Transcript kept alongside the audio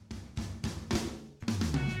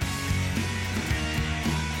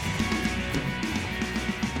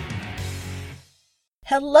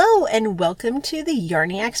Hello and welcome to the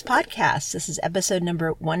Yarniacs podcast. This is episode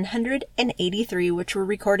number 183, which we're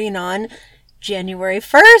recording on January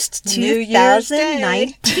 1st,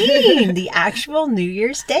 2019, the actual New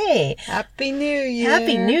Year's Day. Happy New Year.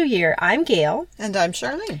 Happy New Year. I'm Gail. And I'm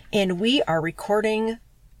Charlene. And we are recording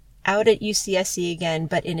out at UCSC again,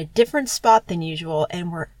 but in a different spot than usual.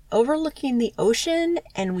 And we're overlooking the ocean,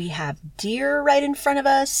 and we have deer right in front of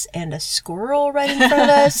us, and a squirrel right in front of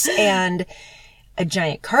us, and a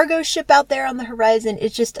giant cargo ship out there on the horizon.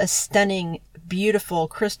 It's just a stunning, beautiful,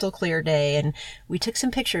 crystal clear day, and we took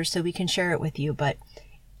some pictures so we can share it with you, but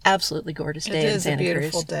absolutely gorgeous day in Santa Cruz. It is a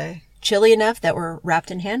beautiful day. Chilly enough that we're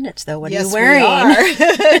wrapped in hand knits, though. What are you wearing? We are.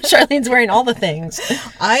 Charlene's wearing all the things.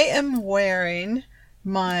 I am wearing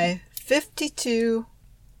my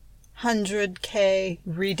 5200K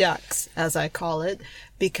Redux, as I call it,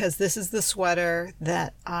 because this is the sweater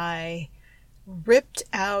that I ripped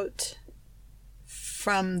out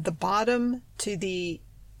from the bottom to the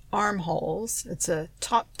armholes. It's a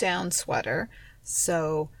top-down sweater,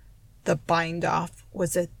 so the bind-off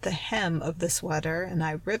was at the hem of the sweater, and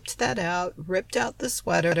I ripped that out, ripped out the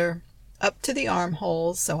sweater up to the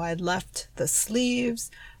armholes, so I left the sleeves,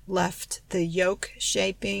 left the yoke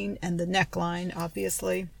shaping and the neckline,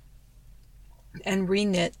 obviously, and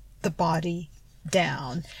reknit the body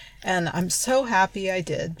down. And I'm so happy I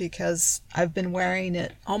did, because I've been wearing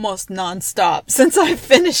it almost nonstop since I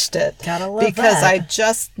finished it. Gotta love because that. I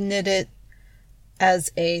just knit it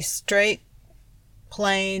as a straight,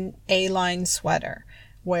 plain A-line sweater,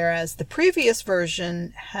 whereas the previous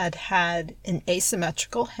version had an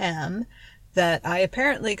asymmetrical hem that I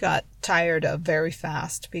apparently got tired of very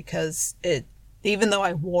fast, because even though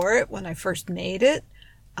I wore it when I first made it,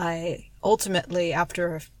 I ultimately,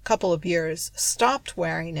 after a couple of years, stopped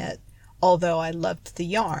wearing it, although I loved the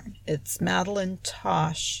yarn. It's Madeline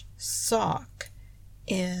Tosh sock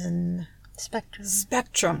in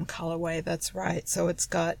Spectrum colorway, that's right. So it's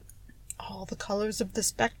got all the colors of the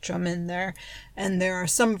spectrum in there. And there are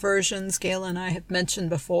some versions, Gail and I have mentioned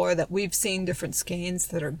before, that we've seen different skeins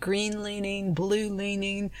that are green leaning, blue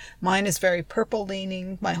leaning. Mine is very purple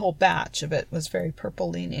leaning. My whole batch of it was very purple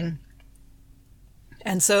leaning.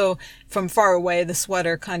 And so from far away, the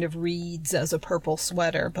sweater kind of reads as a purple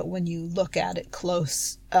sweater, but when you look at it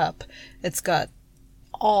close up, it's got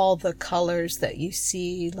all the colors that you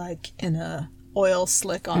see like in a oil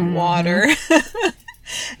slick on water.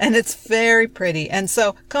 And it's very pretty. And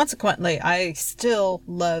so consequently, I still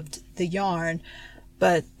loved the yarn,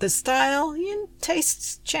 but the style,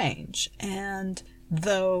 tastes change. And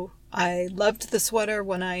though I loved the sweater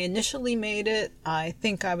when I initially made it, I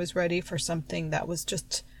think I was ready for something that was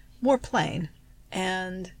just more plain.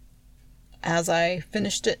 And as I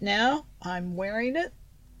finished it now, I'm wearing it.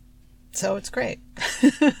 So it's great.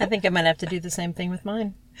 I think I might have to do the same thing with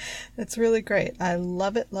mine. It's really great. I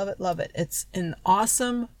love it, love it, love it. It's an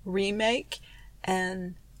awesome remake,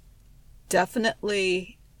 and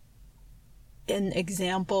definitely an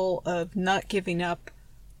example of not giving up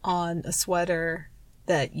on a sweater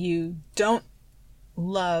that you don't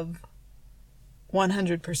love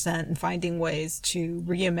 100% and finding ways to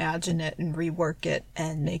reimagine it and rework it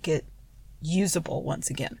and make it usable once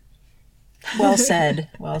again. Well said.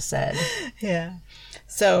 Well said. Yeah.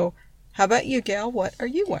 So how about you, Gail? What are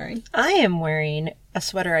you wearing? I am wearing a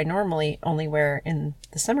sweater I normally only wear in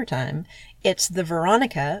the summertime. It's the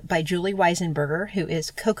Veronica by Julie Weisenberger, who is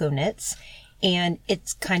Cocoa Knits, and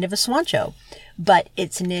it's kind of a swancho, but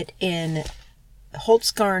it's knit in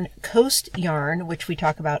Holtzgarn Coast yarn, which we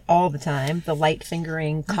talk about all the time, the light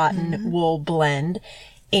fingering cotton wool blend.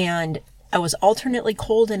 And I was alternately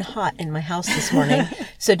cold and hot in my house this morning,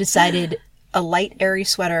 so decided a light, airy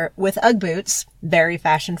sweater with Ugg boots, very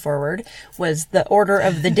fashion forward, was the order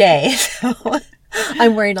of the day. So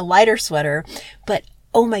I'm wearing a lighter sweater, but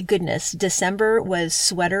oh my goodness, December was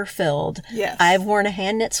sweater filled. Yes. I've worn a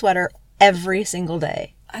hand knit sweater every single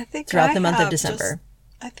day throughout the month of December.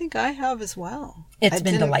 I think I have as well. It's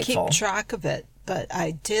been delightful. I didn't keep track of it, but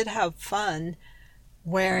I did have fun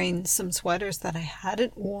wearing some sweaters that I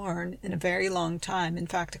hadn't worn in a very long time. In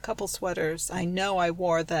fact, a couple sweaters I know I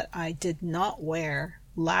wore that I did not wear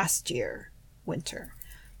last year, winter.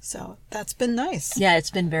 So that's been nice. Yeah,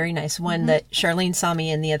 it's been very nice. One that Charlene saw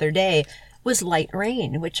me in the other day was Light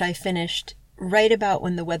Rain, which I finished right about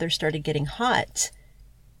when the weather started getting hot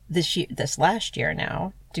this last year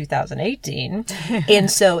now, 2018.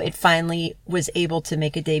 And so it finally was able to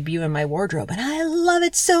make a debut in my wardrobe, and I love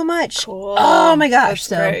it so much. Cool. Oh my gosh.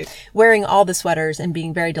 That's great. Wearing all the sweaters and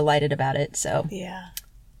being very delighted about it. So yeah,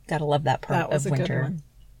 gotta love that part that was of winter. A good one.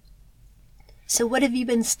 So what have you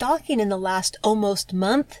been stocking in the last almost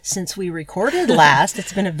month since we recorded last?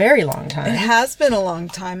 It's been a very long It time. has been a long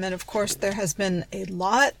time, and of course there has been a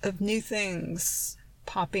lot of new things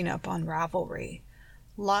popping up on Ravelry.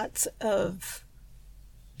 Lots of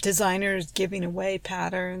designers giving away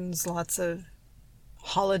patterns, lots of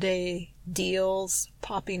holiday deals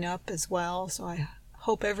popping up as well. So I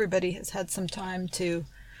hope everybody has had some time to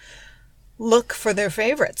look for their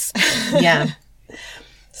favorites. Yeah.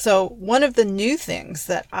 So one of the new things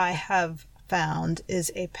that I have found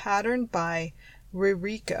is a pattern by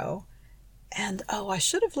Ririko. And I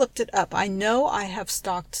should have looked it up. I know I have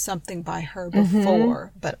stocked something by her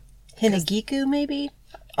before, but Hinagiku, maybe?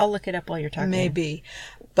 I'll look it up while you're talking. maybe.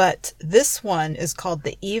 But this one is called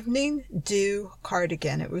the Evening Dew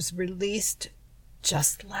Cardigan. It was released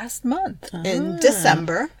just last month in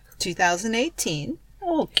December 2018.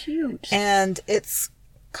 Oh, cute. And it's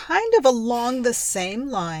kind of along the same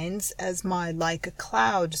lines as my Like a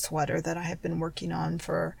Cloud sweater that I have been working on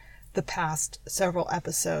for the past several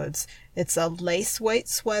episodes. It's a lace weight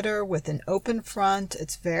sweater with an open front.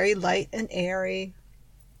 It's very light and airy.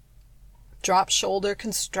 Drop shoulder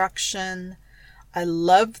construction. I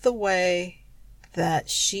love the way that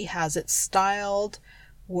she has it styled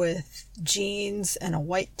with jeans and a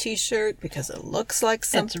white t-shirt because it looks like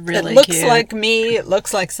something. Really it looks cute. like me. It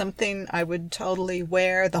looks like something I would totally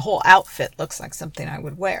wear. The whole outfit looks like something I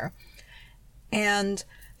would wear. And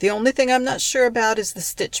the only thing I'm not sure about is the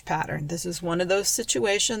stitch pattern. This is one of those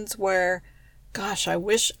situations where, gosh, I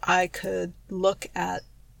wish I could look at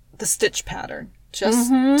the stitch pattern just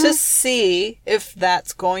to see if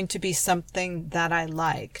that's going to be something that I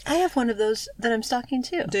like. I have one of those that I'm stocking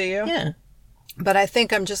too. Do you? Yeah. But I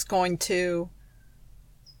think I'm just going to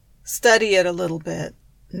study it a little bit,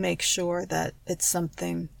 make sure that it's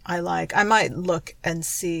something I like. I might look and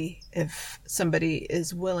see if somebody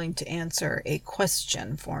is willing to answer a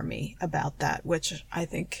question for me about that, which I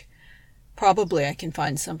think probably I can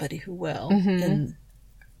find somebody who will in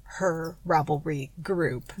her Ravelry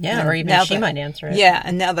group. Yeah, And or even now she might answer it. Yeah,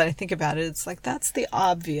 and now that I think about it, it's like that's the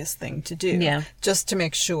obvious thing to do. Yeah. Just to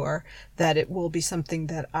make sure that it will be something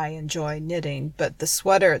that I enjoy knitting. But the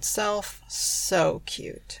sweater itself, so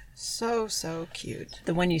cute. So cute.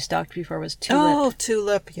 The one you stocked before was Tulip. Oh,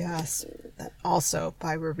 Tulip, yes. That also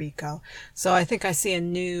by Ririko. So I think I see a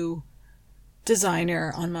new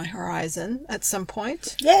designer on my horizon at some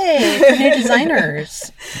point. Yay, for new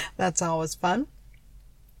designers. That's always fun.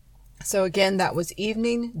 So again, that was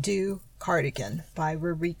Evening Dew Cardigan by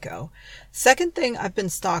Ririko. Second thing I've been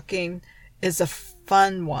stocking is a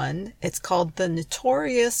fun one. It's called the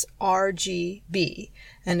Notorious RGB.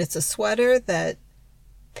 And it's a sweater that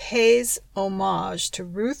pays homage to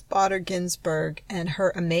Ruth Bader Ginsburg and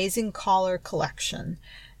her amazing collar collection.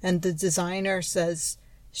 And the designer says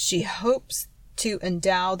she hopes to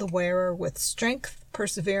endow the wearer with strength,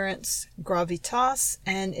 perseverance, gravitas,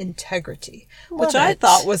 and integrity, which I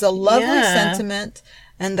thought was a lovely sentiment.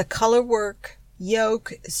 And the color work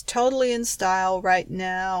yoke is totally in style right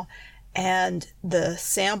now. And the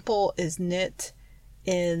sample is knit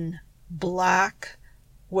in black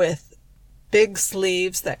with big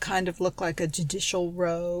sleeves that kind of look like a judicial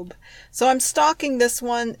robe. So I'm stocking this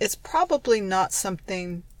one. It's probably not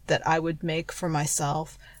something that I would make for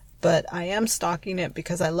myself, but I am stocking it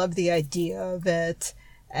because I love the idea of it,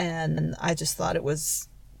 and I just thought it was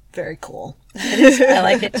very cool. I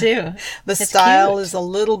like it too. The style is a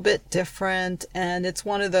little bit different, and it's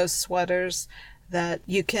one of those sweaters that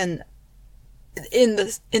you can, in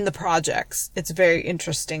the projects, it's very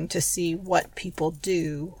interesting to see what people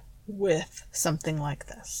do with something like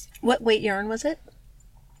this. What weight yarn was it?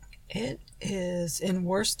 It is in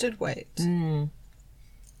worsted weight.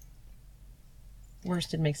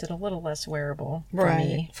 Worsted makes it a little less wearable for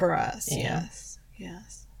me. For us, Yeah.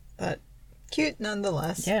 yes. But cute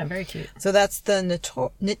nonetheless. Yeah, very cute. So that's the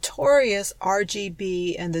Notorious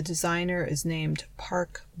RGB, and the designer is named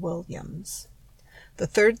Park Williams. The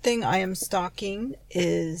third thing I am stocking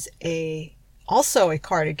is also a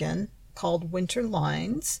cardigan called Winter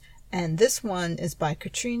Lines, and this one is by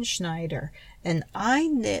Katrine Schneider. And I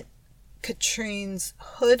knit Katrine's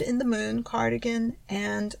Hood in the Moon cardigan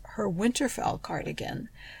and her Winterfell cardigan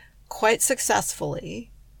quite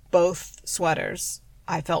successfully. Both sweaters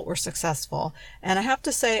I felt were successful, and I have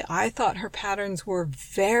to say I thought her patterns were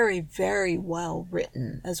very, very well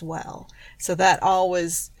written as well. So that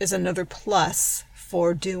always is another plus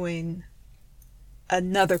for doing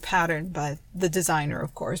another pattern by the designer,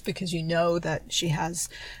 of course, because you know that she has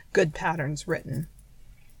good patterns written.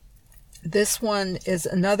 This one is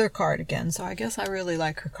another cardigan, so I guess I really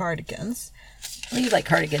like her cardigans. Well, you like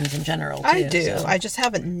cardigans in general, too. I do. So. I just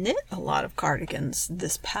haven't knit a lot of cardigans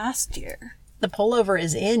this past year. The pullover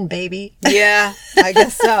is in, baby. Yeah, I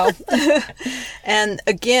guess so. And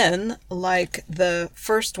again, like the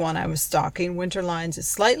first one I was stocking, Winterlines is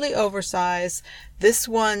slightly oversized. This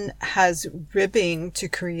one has ribbing to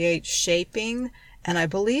create shaping, and I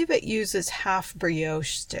believe it uses half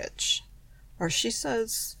brioche stitch. Or she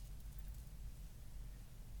says,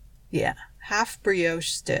 yeah, half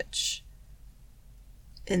brioche stitch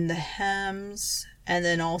in the hems, and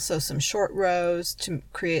then also some short rows to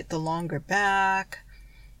create the longer back.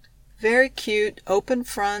 Very cute, open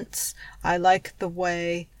fronts. I like the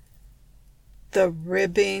way the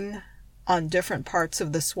ribbing on different parts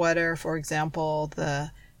of the sweater, for example,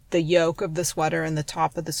 the yoke of the sweater and the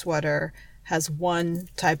top of the sweater has one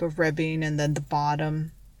type of ribbing, and then the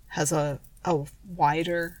bottom has a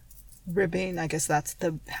wider ribbing. I guess that's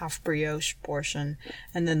the half brioche portion,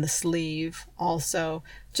 and then the sleeve also,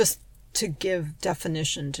 just to give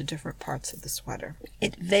definition to different parts of the sweater.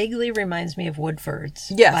 It vaguely reminds me of Woodford's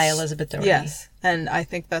by Elizabeth Doherty. Yes, and I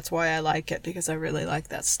think that's why I like it, because I really like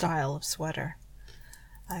that style of sweater.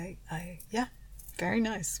 Yeah, very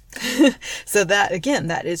nice. So that, again,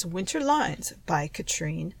 that is Winterlines by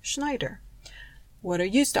Katrine Schneider. What are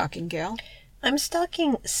you stocking, Gail? I'm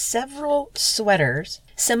stocking several sweaters.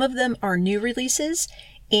 Some of them are new releases,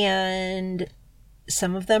 and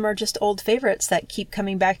some of them are just old favorites that keep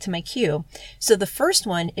coming back to my queue. So the first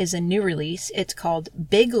one is a new release. It's called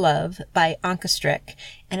Big Love by Anka Strick.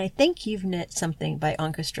 And I think you've knit something by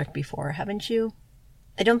Anka Strick before, haven't you?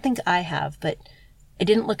 I don't think I have, but I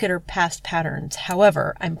didn't look at her past patterns.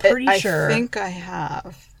 However, I'm pretty sure. I think I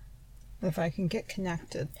have. If I can get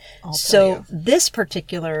connected, I'll tell you. So this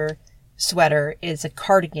particular sweater is a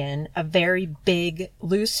cardigan, a very big,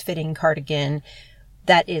 loose-fitting cardigan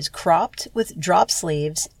that is cropped with drop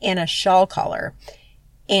sleeves and a shawl collar.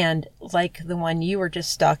 And like the one you were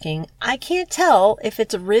just stocking, I can't tell if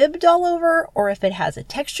it's ribbed all over or if it has a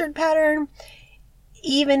textured pattern.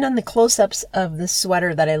 Even on the close-ups of the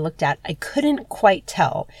sweater that I looked at, I couldn't quite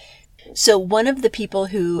tell. So one of the people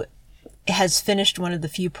who has finished one of the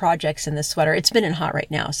few projects in this sweater, it's been in hot right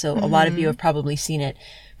now, so a lot of you have probably seen it,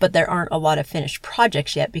 but there aren't a lot of finished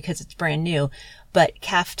projects yet because it's brand new. But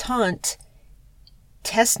Caftante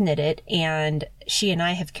test knit it, and she and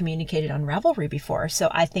I have communicated on Ravelry before, so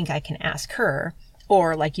I think I can ask her,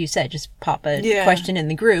 or like you said, just pop a question in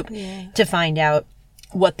the group to find out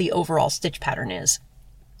what the overall stitch pattern is.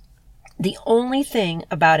 The only thing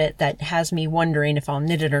about it that has me wondering if I'll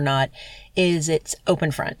knit it or not is its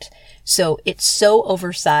open front. So it's so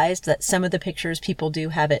oversized that some of the pictures people do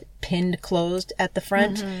have it pinned closed at the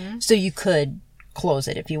front. So you could close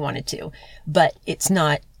it if you wanted to, but it's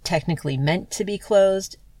not technically meant to be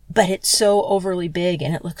closed. But it's so overly big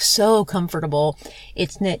and it looks so comfortable.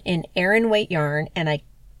 It's knit in Aran weight yarn, and I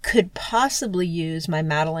could possibly use my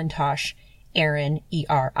Madeline Tosh Erin,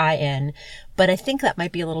 E-R-I-N, but I think that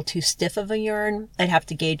might be a little too stiff of a yarn. I'd have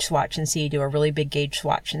to gauge swatch and see, do a really big gauge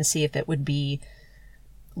swatch and see if it would be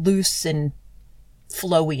loose and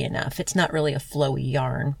flowy enough. It's not really a flowy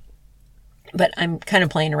yarn, but I'm kind of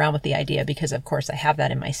playing around with the idea because of course I have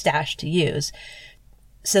that in my stash to use.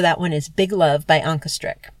 So that one is Big Love by Anka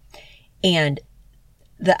Strick. And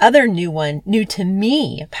the other new to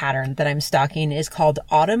me pattern that I'm stocking is called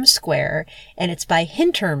Autumn Square, and it's by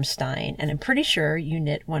Hintermstein. And I'm pretty sure you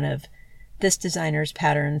knit one of this designer's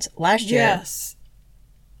patterns last year. Yes.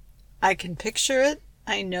 I can picture it.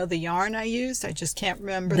 I know the yarn I used. I just can't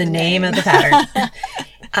remember the name of the pattern.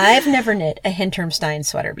 I've never knit a Hintermstein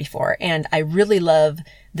sweater before, and I really love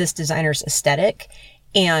this designer's aesthetic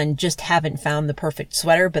and just haven't found the perfect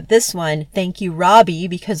sweater. But this one, thank you, Robbie,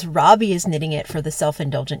 because Robbie is knitting it for the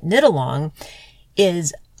Self-Indulgent Knit Along,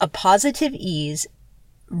 is a positive ease.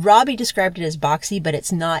 Robbie described it as boxy, but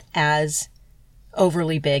it's not as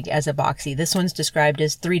overly big as a boxy. This one's described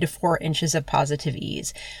as 3 to 4 inches of positive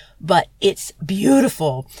ease, but it's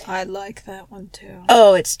beautiful. I like that one too.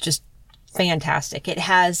 Oh, it's just fantastic.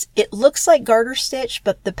 It looks like garter stitch,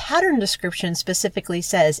 but the pattern description specifically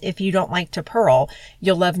says if you don't like to purl,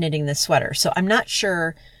 you'll love knitting this sweater. So I'm not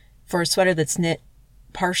sure for a sweater that's knit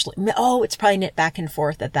partially. Oh, it's probably knit back and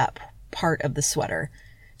forth at that part of the sweater.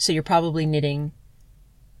 So you're probably knitting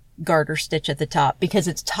garter stitch at the top because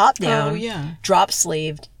it's top down, drop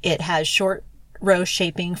sleeved. It has short row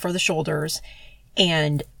shaping for the shoulders,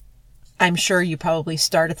 and I'm sure you probably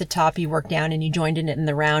start at the top, you work down, and you joined in it in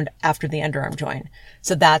the round after the underarm join.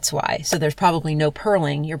 So that's why. So there's probably no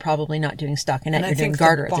purling. You're probably not doing stockinette. You're doing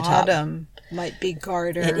garter at the top. The bottom might be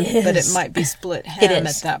garter, but it might be split hem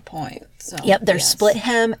at that point. So, yep, there's split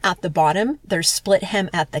hem at the bottom. There's split hem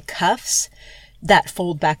at the cuffs that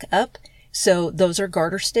fold back up. So those are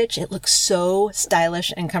garter stitch. It looks so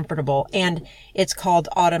stylish and comfortable. And it's called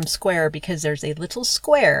autumn square because there's a little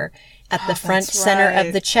square at the front center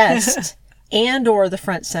of the chest and or the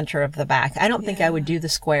front center of the back. I don't think I would do the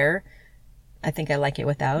square. I think I like it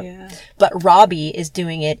without. Yeah. But Robbie is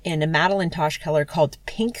doing it in a Madeline Tosh color called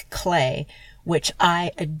Pink Clay, which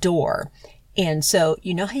I adore. And so,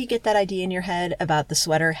 you know how you get that idea in your head about the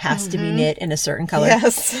sweater has to be knit in a certain color?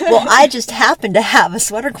 Yes. Well, I just happen to have a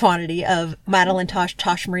sweater quantity of Madeline Tosh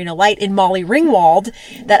Tosh Merino Light in Molly Ringwald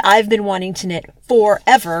that I've been wanting to knit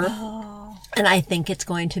forever. Oh. And I think it's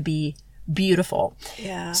going to be beautiful.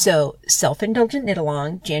 Yeah. So, self-indulgent knit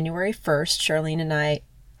along, January 1st, Charlene and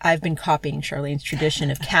I've been copying Charlene's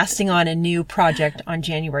tradition of casting on a new project on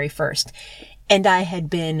January 1st. And I had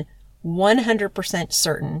been 100%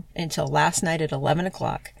 certain until last night at 11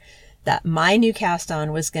 o'clock that my new cast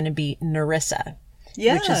on was going to be Narissa,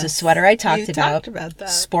 which is a sweater I talked about. That.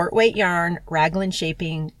 Sport weight yarn, raglan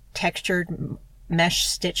shaping, textured mesh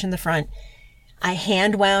stitch in the front. I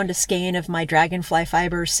hand wound a skein of my Dragonfly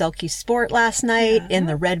Fibers Selkie Sport last night in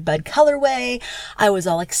the Red Bud colorway. I was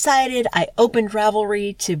all excited. I opened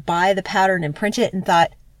Ravelry to buy the pattern and print it and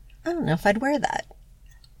thought, I don't know if I'd wear that.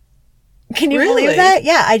 Can you believe that?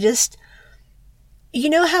 Yeah, I just, you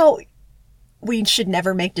know how we should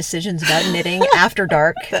never make decisions about knitting after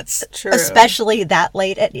dark? That's true. Especially that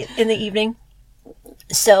late in the evening.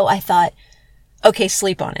 So I thought, okay,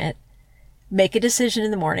 sleep on it. Make a decision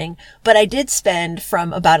in the morning. But I did spend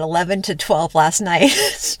from about 11 to 12 last night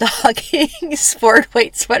stocking sport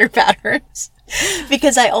weight sweater patterns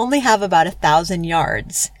because I only have about 1,000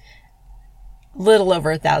 yards. Little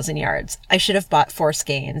over 1,000 yards. I should have bought 4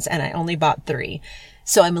 skeins and I only bought 3.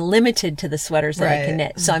 So I'm limited to the sweaters that I can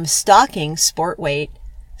knit. So I'm stocking sport weight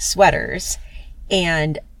sweaters.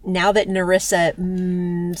 And now that Narissa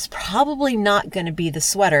is probably not going to be the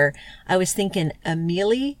sweater, I was thinking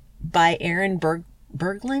Amelie by Erin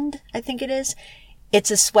Berglund, I think it is.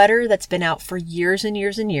 It's a sweater that's been out for years and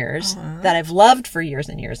years and years that I've loved for years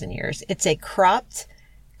and years and years. It's a cropped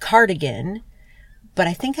cardigan, but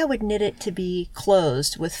I think I would knit it to be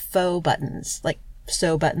closed with faux buttons, like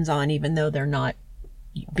sew buttons on, even though they're not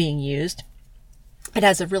being used. It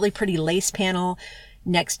has a really pretty lace panel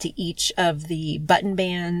next to each of the button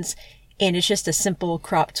bands, and it's just a simple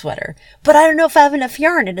cropped sweater. But I don't know if I have enough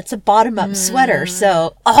yarn, and it's a bottom-up sweater.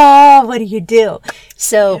 So, what do you do?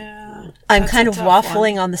 So I'm kind of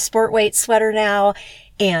waffling on the sport weight sweater now.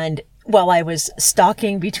 And while I was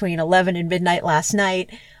stalking between 11 and midnight last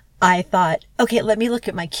night, I thought, okay, let me look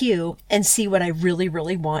at my queue and see what I really,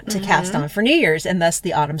 really want to cast on for New Year's. And thus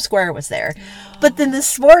the autumn square was there. But then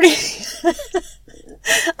this morning,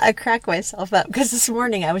 I cracked myself up because this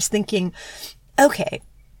morning I was thinking, okay,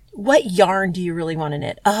 what yarn do you really want to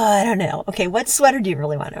knit? Oh, I don't know. Okay, what sweater do you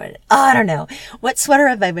really want to knit? Oh, I don't know. What sweater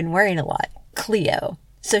have I been wearing a lot? Cleo.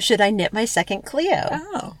 So should I knit my second Cleo?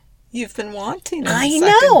 Oh, you've been wanting I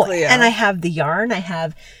know. Cleo. And I have the yarn. I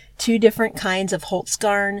have 2 different kinds of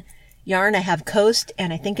Holtzgarn yarn. I have Coast,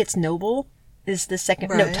 and I think it's Noble is the second.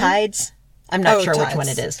 Right. No, Tides. I'm not sure which one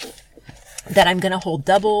it is. That I'm going to hold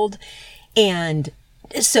doubled. And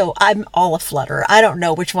so I'm all aflutter. I don't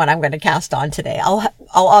know which one I'm going to cast on today. I'll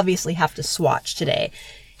obviously have to swatch today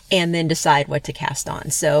and then decide what to cast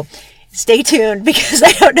on. So stay tuned because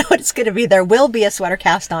I don't know what it's going to be. There will be a sweater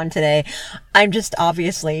cast on today. I'm just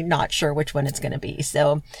obviously not sure which one it's going to be.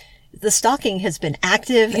 So the stocking has been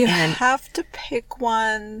active. You have to pick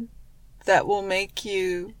one that will make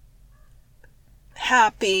you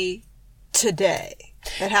happy today.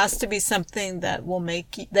 It has to be something that will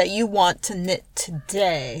make you, that you want to knit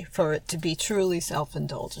today for it to be truly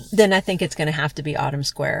self-indulgent. Then I think it's going to have to be Autumn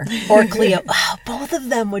Square or Cleo. Both of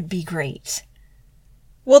them would be great.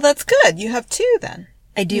 Well, that's good. You have 2 then.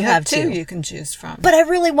 I do have 2 you can choose from. But I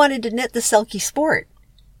really wanted to knit the Selkie Sport.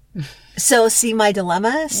 So see my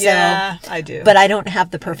dilemma? So, yeah, I do. But I don't have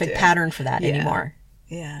the perfect pattern for that anymore.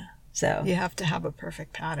 Yeah. So you have to have a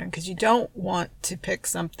perfect pattern because you don't want to pick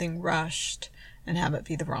something rushed and have it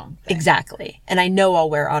be the wrong thing. Exactly. And I know I'll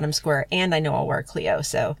wear Autumn Square and I know I'll wear Cleo.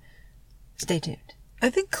 So stay tuned. I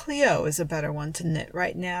think Cleo is a better one to knit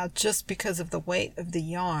right now just because of the weight of the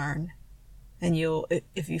yarn. And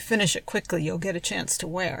if you finish it quickly, you'll get a chance to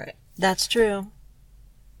wear it. That's true.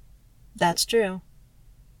 That's true.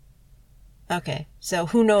 Okay, so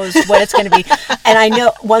who knows what it's going to be. And I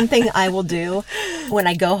know one thing I will do when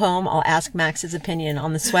I go home, I'll ask Max his opinion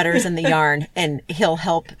on the sweaters and the yarn, and he'll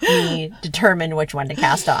help me determine which one to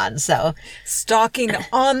cast on. So Stocking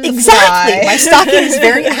on the exactly. fly. My stocking is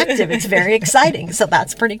very active. It's very exciting. So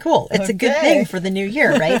that's pretty cool. It's a good thing for the new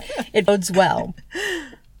year, right? It bodes well.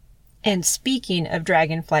 And speaking of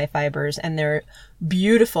Dragonfly Fibers and their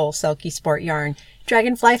beautiful Silky Sport yarn,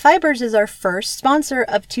 Dragonfly Fibers is our first sponsor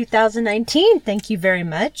of 2019. Thank you very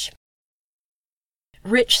much.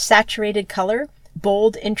 Rich, saturated color,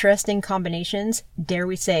 bold, interesting combinations, dare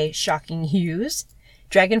we say, shocking hues.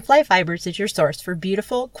 Dragonfly Fibers is your source for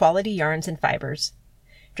beautiful, quality yarns and fibers.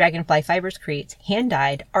 Dragonfly Fibers creates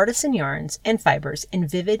hand-dyed, artisan yarns and fibers in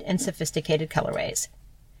vivid and sophisticated colorways.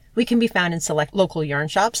 We can be found in select local yarn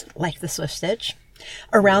shops, like the Swift Stitch,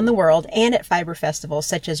 around the world, and at fiber festivals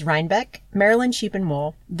such as Rhinebeck, Maryland Sheep and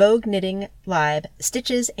Wool, Vogue Knitting Live,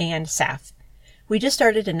 Stitches, and SAF. We just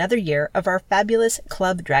started another year of our fabulous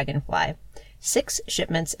Club Dragonfly. 6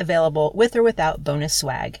 shipments available with or without bonus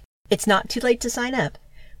swag. It's not too late to sign up.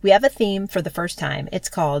 We have a theme for the first time. It's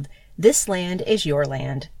called This Land is Your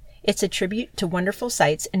Land. It's a tribute to wonderful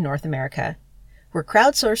sites in North America. We're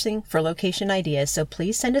crowdsourcing for location ideas, so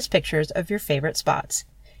please send us pictures of your favorite spots.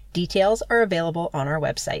 Details are available on our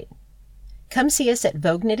website. Come see us at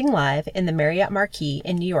Vogue Knitting Live in the Marriott Marquis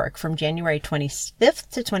in New York from January 25th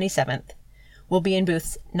to 27th. We'll be in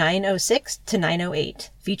booths 906 to 908,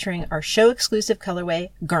 featuring our show-exclusive colorway,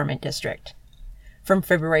 Garment District. From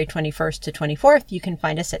February 21st to 24th, you can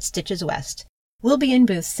find us at Stitches West. We'll be in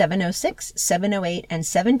booths 706, 708, and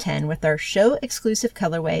 710 with our show-exclusive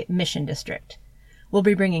colorway, Mission District. We'll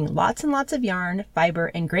be bringing lots and lots of yarn, fiber,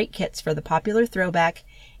 and great kits for the popular throwback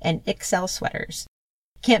and XL sweaters.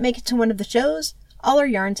 Can't make it to one of the shows? All our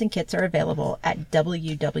yarns and kits are available at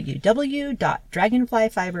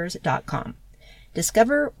www.dragonflyfibers.com.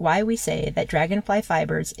 Discover why we say that Dragonfly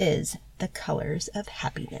Fibers is the colors of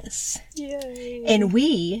happiness. Yay. And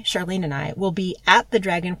we, Charlene and I, will be at the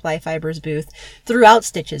Dragonfly Fibers booth throughout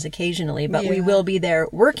Stitches occasionally, but we will be there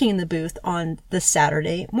working the booth on the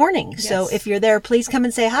Saturday morning. Yes. So if you're there, please come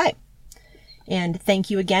and say hi. And thank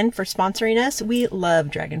you again for sponsoring us. We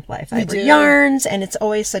love Dragonfly Fiber yarns, and it's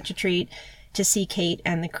always such a treat to see Kate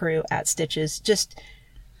and the crew at Stitches. Just,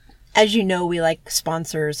 as you know, we like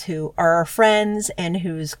sponsors who are our friends and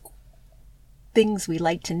whose things we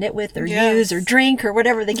like to knit with or use or drink or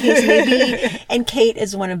whatever the case may be. And Kate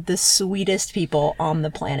is one of the sweetest people on the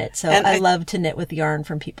planet. So I love to knit with yarn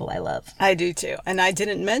from people I love. I do too. And I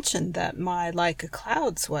didn't mention that my Like a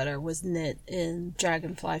Cloud sweater was knit in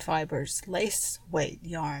Dragonfly Fibers lace weight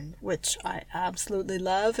yarn, which I absolutely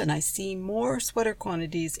love. And I see more sweater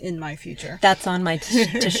quantities in my future. That's on my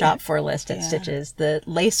to shop for list at Stitches. The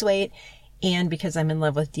lace weight, and because I'm in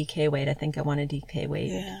love with DK weight, I think I want a DK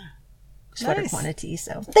weight sweater quantity.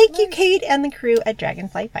 So thank you, Kate and the crew at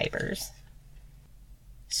Dragonfly Fibers.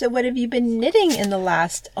 So what have you been knitting in the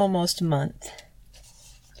last almost month?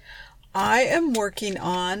 I am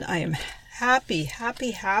happy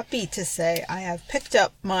to say I have picked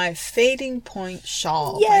up my Fading Point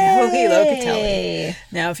shawl by Joji Locatelli.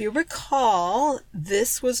 Now, if you recall,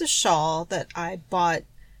 this was a shawl that I bought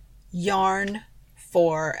yarn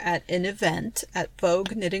for at an event at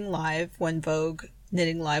Vogue Knitting Live when Vogue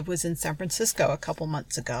Knitting Live was in San Francisco a couple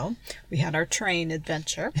months ago. We had our train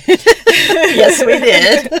adventure. Yes, we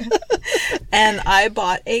did. And I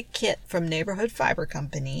bought a kit from Neighborhood Fiber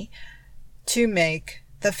Company to make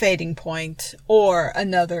the Fading Point or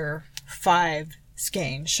another 5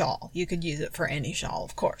 skein shawl. You could use it for any shawl,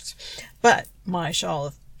 of course. But my shawl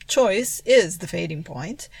of choice is the Fading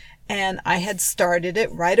Point. And I had started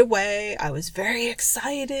it right away. I was very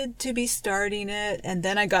excited to be starting it. And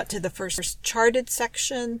then I got to the first charted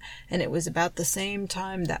section, and it was about the same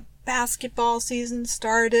time that basketball season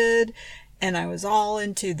started. And I was all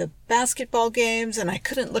into the basketball games, and I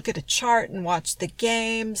couldn't look at a chart and watch the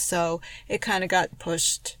game. So it kind of got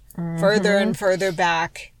pushed further and further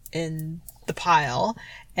back in the pile.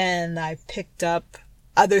 And I picked up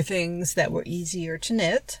other things that were easier to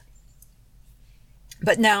knit.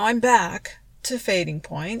 But now I'm back to Fading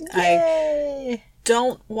Point. Yay! I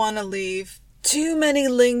don't want to leave too many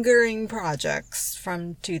lingering projects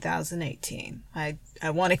from 2018. I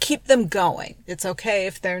want to keep them going. It's okay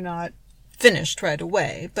if they're not finished right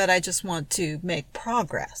away, but I just want to make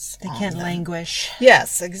progress. They can't languish.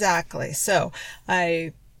 Yes, exactly. So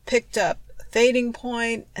I picked up Fading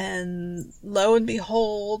Point, and lo and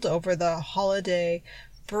behold, over the holiday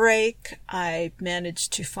break, I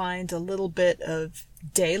managed to find a little bit of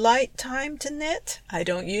daylight time to knit. I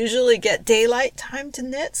don't usually get daylight time to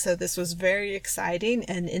knit, so this was very exciting.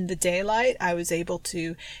 And in the daylight, I was able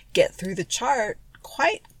to get through the chart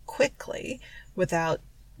quite quickly without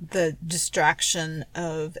the distraction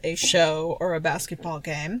of a show or a basketball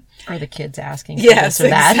game. Or the kids asking for Yes, this or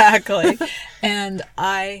that. exactly. And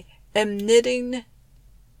I am knitting,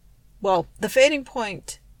 well, the fading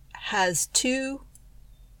point has two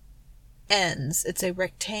ends. It's a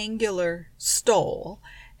rectangular stole,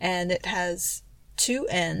 and it has two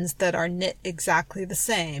ends that are knit exactly the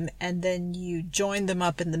same, and then you join them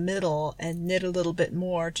up in the middle and knit a little bit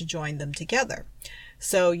more to join them together.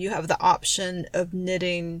 So you have the option of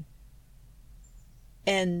knitting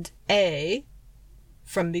end A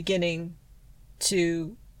from beginning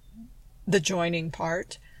to the joining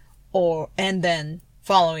part, and then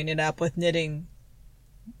following it up with knitting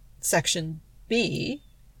section B,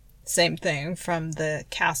 same thing, from the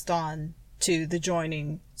cast on to the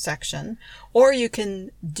joining section. Or you can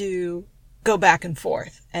go back and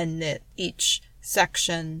forth and knit each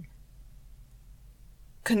section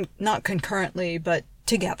not concurrently, but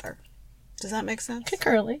together. Does that make sense?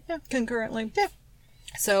 Concurrently, yeah. Concurrently, yeah.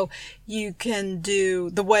 So you can do,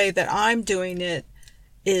 the way that I'm doing it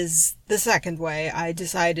is the second way. I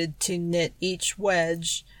decided to knit each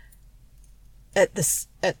wedge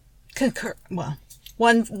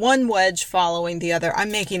one wedge following the other.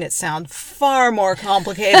 I'm making it sound far more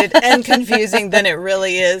complicated and confusing than it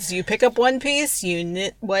really is. You pick up one piece, you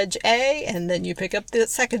knit wedge A, and then you pick up the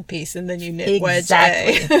second piece, and then you knit wedge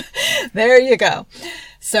A. There you go.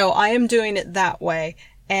 So I am doing it that way,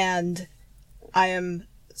 and I am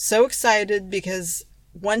so excited because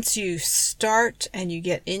once you start and you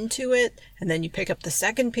get into it, and then you pick up the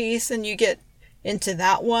second piece and you get into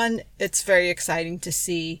that one, it's very exciting to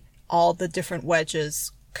see all the different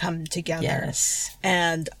wedges come together. Yes.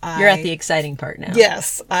 And you're at the exciting part now.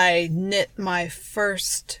 Yes. I knit my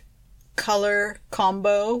first color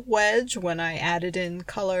combo wedge when I added in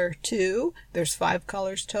color 2. There's 5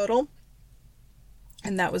 colors total.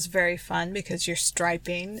 And that was very fun because you're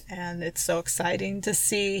striping, and it's so exciting to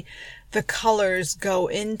see the colors go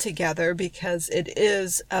in together because it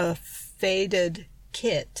is a faded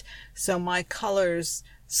kit. So my colors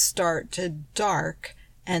start to dark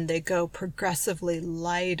and they go progressively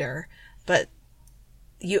lighter, but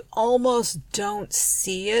you almost don't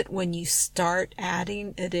see it when you start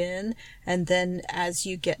adding it in. And then as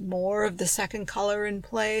you get more of the second color in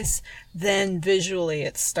place, then visually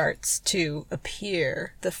it starts to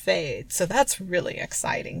appear, the fade. So that's really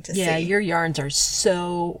exciting to see. Yeah, your yarns are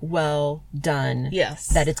so well done. Yes.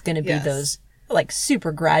 That it's going to be those like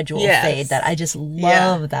super gradual fade that I just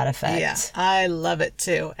love that effect. Yeah, I love it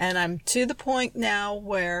too. And I'm to the point now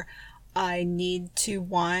where I need to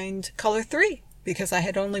wind color 3. Because I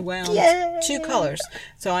had only wound 2 colors.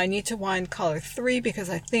 So I need to wind color 3 because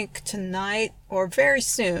I think tonight or very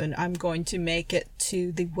soon I'm going to make it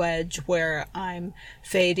to the wedge where I'm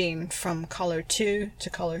fading from color 2 to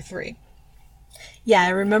color 3. Yeah, I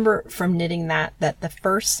remember from knitting that the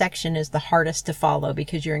first section is the hardest to follow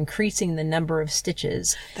because you're increasing the number of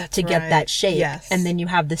stitches to get that shape. Yes. And then you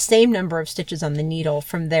have the same number of stitches on the needle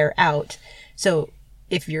from there out. So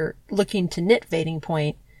if you're looking to knit fading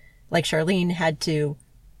point, like Charlene had to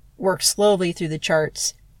work slowly through the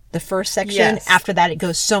charts the first section. Yes. After that, it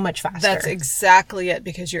goes so much faster. That's exactly it,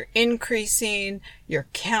 because you're increasing, you're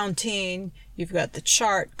counting, you've got the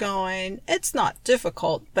chart going. It's not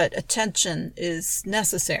difficult, but attention is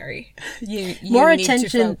necessary. You More need attention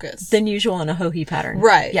to focus than usual in a ho-he pattern.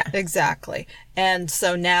 Right. Yeah. Exactly. And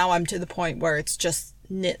so now I'm to the point where it's just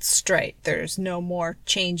knit straight. There's no more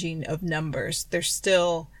changing of numbers. There's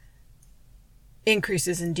still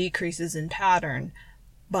increases and decreases in pattern,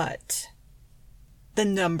 but the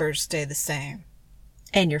numbers stay the same.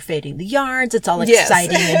 And you're fading the yarns. It's all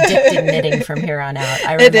exciting, addictive knitting from here on out.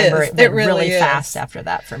 I remember it went really fast after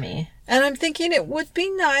that for me. And I'm thinking it would be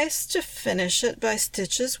nice to finish it by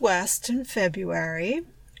Stitches West in February.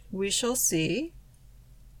 We shall see.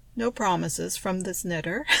 No promises from this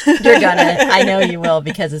knitter. You're gonna. I know you will,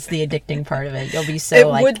 because it's the addicting part of it. You'll be so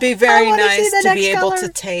It would be very nice to be able color. to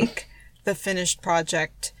take the finished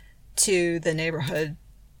project to the neighborhood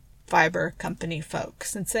fiber company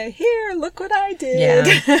folks and say, here, look what I did.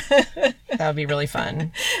 Yeah. That would be really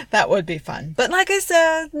fun. That would be fun. But like I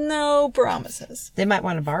said, no promises. They might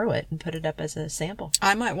want to borrow it and put it up as a sample.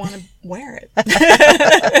 I might want to wear it.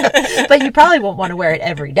 But you probably won't want to wear it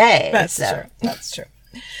every day. That's true. That's true.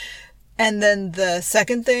 And then the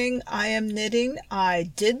second thing I am knitting,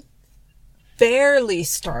 I did barely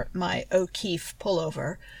start my O'Keefe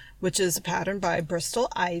pullover, which is a pattern by Bristol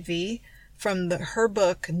Ivy from her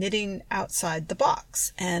book, Knitting Outside the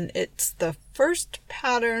Box. And it's the first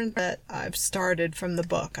pattern that I've started from the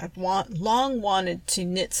book. I've long wanted to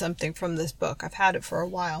knit something from this book. I've had it for a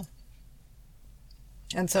while.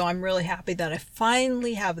 And so I'm really happy that I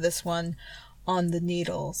finally have this one on the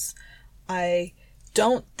needles. I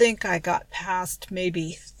don't think I got past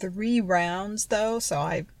maybe 3 rounds though, so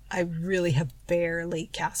I really have barely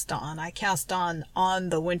cast on. I cast on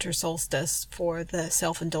the winter solstice for the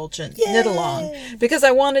self-indulgent knit along because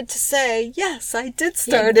I wanted to say, yes, I did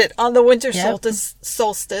start it on the winter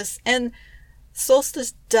solstice. And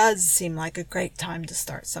solstice does seem like a great time to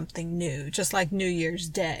start something new, just like New Year's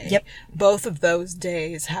Day. Yep. Both of those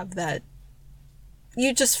days have that,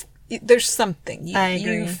 there's something. I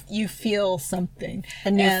agree. You feel something.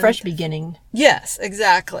 A new, fresh beginning. Yes,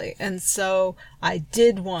 exactly. And so I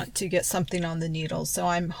did want to get something on the needles. So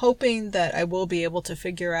I'm hoping that I will be able to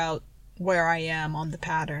figure out where I am on the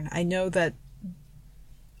pattern. I know that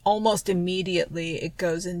almost immediately it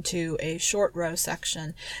goes into a short row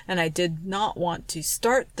section. And I did not want to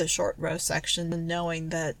start the short row section knowing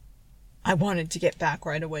that I wanted to get back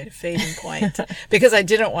right away to fading point because I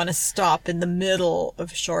didn't want to stop in the middle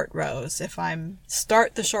of short rows. If I'm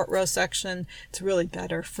start the short row section, it's really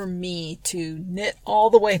better for me to knit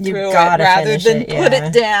all the way through it rather than put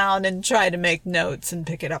it down and try to make notes and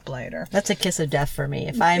pick it up later. That's a kiss of death for me.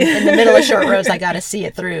 If I'm in the middle of short rows, I got to see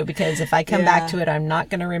it through because if I come back to it, I'm not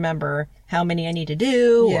going to remember how many I need to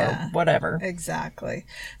do or whatever. Exactly.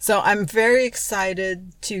 So I'm very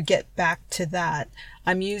excited to get back to that.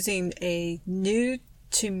 I'm using a new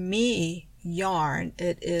to me yarn.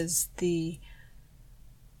 It is the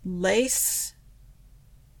lace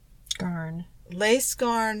garn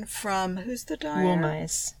from, who's the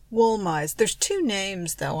dyer? Woolmize. There's 2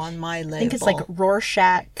 names though on my label. I think it's like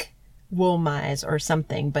Rorschach Woolmize or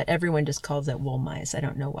something, but everyone just calls it Woolmize. I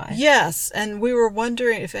don't know why. Yes, and we were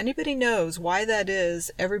wondering if anybody knows why that is.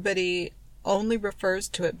 Everybody only refers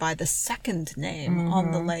to it by the second name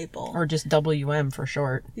on the label. Or just WM for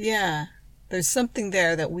short. Yeah. There's something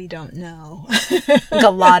there that we don't know. Like a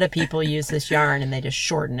lot of people use this yarn and they just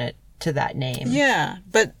shorten it to that name. Yeah,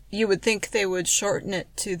 but you would think they would shorten it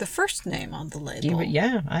to the first name on the label.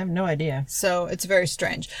 I have no idea. So it's very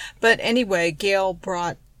strange. But anyway, Gail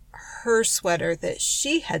brought her sweater that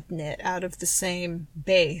she had knit out of the same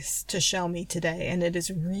base to show me today, and it is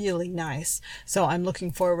really nice. So I'm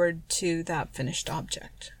looking forward to that finished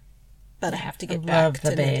object. But I have to get back to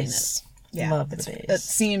knitting it. Yeah, love the base. It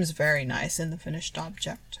seems very nice in the finished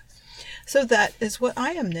object. So that is what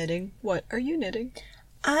I am knitting. What are you knitting?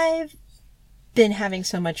 I've been having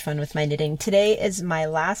so much fun with my knitting. Today is my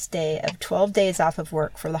last day of 12 days off of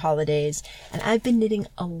work for the holidays, and I've been knitting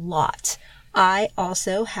a lot. I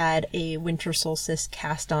also had a winter solstice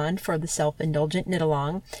cast on for the self-indulgent knit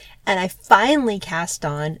along, and I finally cast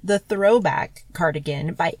on the throwback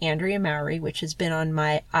cardigan by Andrea Mowry, which has been on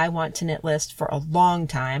my I want to knit list for a long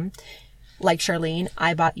time. Like Charlene,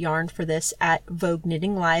 I bought yarn for this at Vogue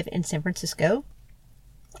Knitting Live in San Francisco.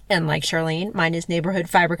 And like Charlene, mine is Neighborhood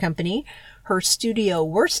Fiber Company. Her studio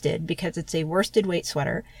worsted because it's a worsted weight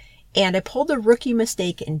sweater. And I pulled a rookie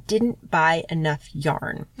mistake and didn't buy enough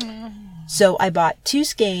yarn. So I bought 2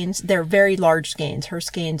 skeins. They're very large skeins. Her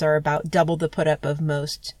skeins are about double the put up of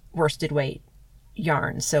most worsted weight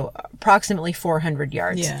yarn. So approximately 400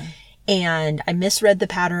 yards. Yeah. And I misread the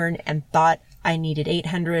pattern and thought I needed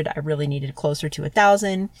 800. I really needed closer to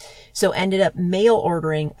 1,000. So ended up mail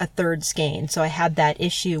ordering a 3rd skein. So I had that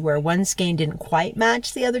issue where one skein didn't quite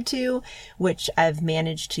match the other 2, which I've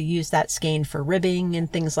managed to use that skein for ribbing and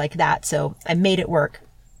things like that. So I made it work.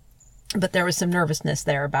 But there was some nervousness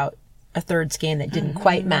there about a 3rd skein that didn't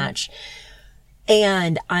quite match.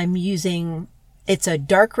 And I'm using, it's a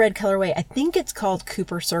dark red colorway. I think it's called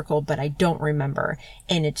Cooper Circle, but I don't remember.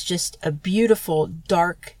 And it's just a beautiful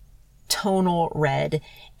dark tonal red,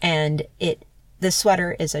 and the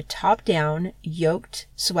sweater is a top-down yoked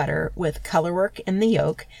sweater with colorwork in the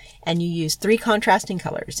yoke, and you use 3 contrasting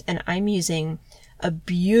colors. And I'm using a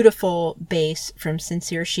beautiful base from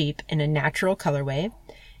Sincere Sheep in a natural colorway,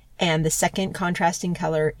 and the second contrasting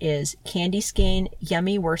color is Candy Skein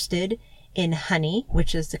Yummy Worsted in Honey,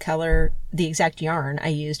 which is the exact yarn I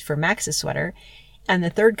used for Max's sweater, and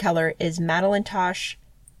the 3rd color is Madeline Tosh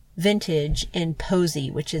Vintage in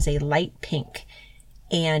Posy, which is a light pink.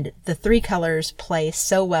 And the 3 colors play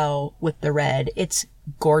so well with the red. It's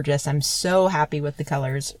gorgeous. I'm so happy with the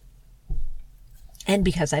colors. And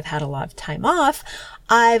because I've had a lot of time off,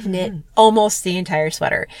 I've knit almost the entire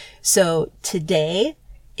sweater. So today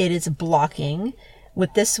it is blocking.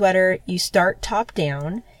 With this sweater, you start top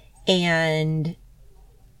down, and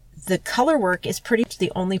the color work is pretty much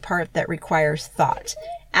the only part that requires thought.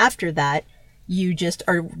 After that, you just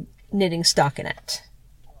are knitting stockinette.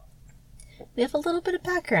 We have a little bit of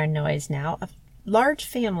background noise now. A large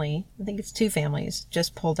family, I think it's 2 families,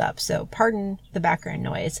 just pulled up, so pardon the background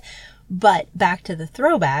noise. But back to the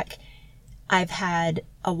throwback, I've had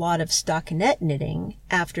a lot of stockinette knitting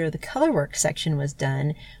after the colorwork section was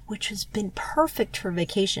done, which has been perfect for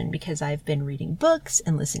vacation because I've been reading books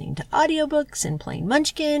and listening to audiobooks and playing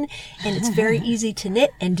Munchkin, and it's very easy to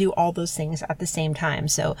knit and do all those things at the same time.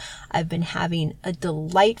 So I've been having a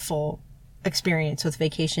delightful experience with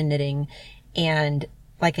vacation knitting, and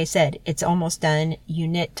like I said, it's almost done. You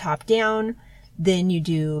knit top down, then you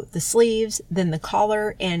do the sleeves, then the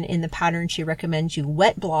collar, and in the pattern she recommends you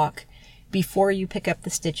wet block before you pick up the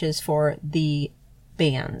stitches for the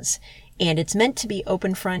bands. And it's meant to be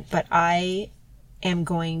open front, but I am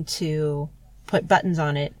going to put buttons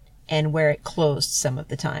on it and wear it closed some of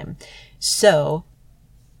the time. So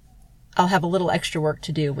I'll have a little extra work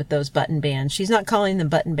to do with those button bands. She's not calling them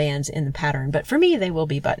button bands in the pattern, but for me, they will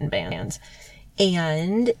be button bands.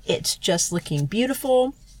 And it's just looking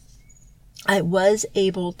beautiful. I was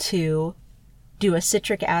able to do a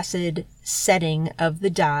citric acid setting of the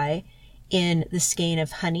dye in the skein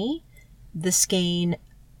of Honey,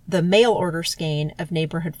 the mail order skein of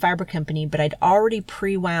Neighborhood Fiber Company, but I'd already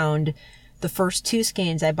pre-wound the first 2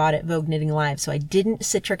 skeins I bought at Vogue Knitting Live, so I didn't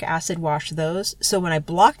citric acid wash those. So when I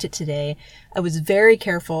blocked it today, I was very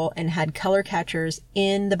careful and had color catchers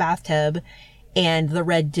in the bathtub, and the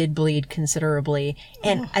red did bleed considerably.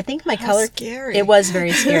 And I think my color... Scary. It was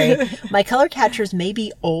very scary. My color catchers may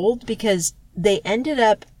be old because they ended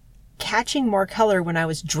up catching more color when I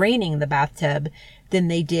was draining the bathtub than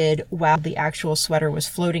they did while the actual sweater was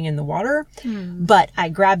floating in the water. But I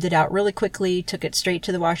grabbed it out really quickly, took it straight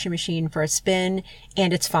to the washing machine for a spin,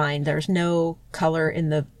 and it's fine. There's no color in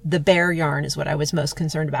the bare yarn is what I was most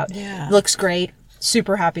concerned about. Yeah. Looks great.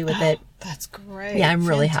 Super happy with it. That's great. Yeah, I'm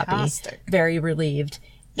really Fantastic. happy. Very relieved.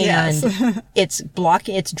 Yes. And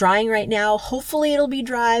it's drying right now. Hopefully it'll be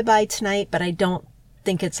dry by tonight, but I don't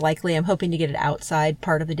think it's likely. I'm hoping to get it outside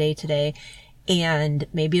part of the day today, and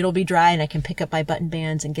maybe it'll be dry and I can pick up my button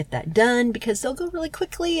bands and get that done because they'll go really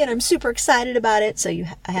quickly and I'm super excited about it. So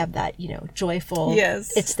I have that, joyful,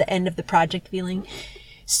 yes, it's the end of the project feeling.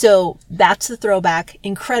 So that's the throwback.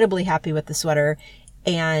 Incredibly happy with the sweater.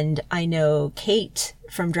 And I know Kate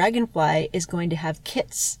from Dragonfly is going to have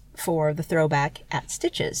kits for the throwback at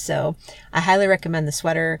Stitches. So I highly recommend the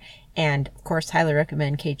sweater, and of course highly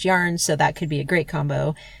recommend Kate's yarns. So that could be a great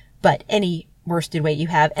combo, but any worsted weight you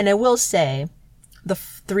have. And I will say the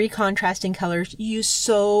 3 contrasting colors, use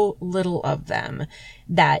so little of them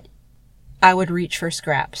that I would reach for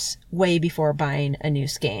scraps way before buying a new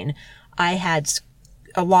skein. I had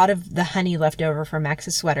a lot of the Honey left over from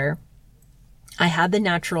Max's sweater. I had the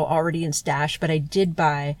natural already in stash, but I did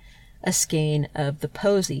buy a skein of the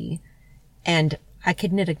Posy, and I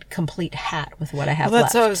could knit a complete hat with what I have Well,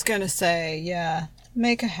 that's left. what I was going to say. Yeah.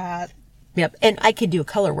 Make a hat. Yep. And I could do a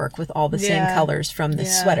color work with all the same colors from the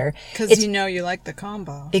sweater. Because you like the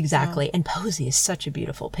combo. Exactly. So. And Posy is such a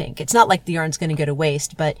beautiful pink. It's not like the yarn's going to go to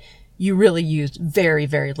waste, but you really used very,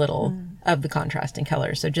 very little of the contrasting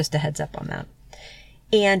colors. So just a heads up on that.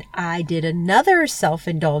 And I did another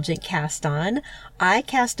self-indulgent cast on. I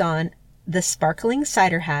cast on the Sparkling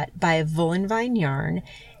Cider Hat by Woolenvine Yarn.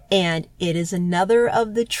 And it is another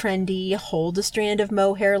of the trendy hold a strand of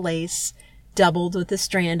mohair lace doubled with a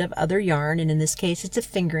strand of other yarn. And in this case, it's a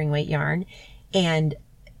fingering weight yarn. And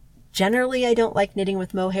generally, I don't like knitting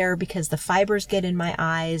with mohair because the fibers get in my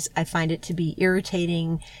eyes. I find it to be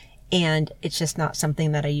irritating, and it's just not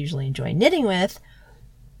something that I usually enjoy knitting with.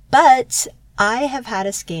 But I have had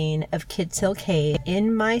a skein of Kid Silk Hay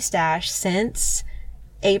in my stash since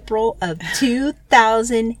April of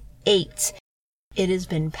 2008. It has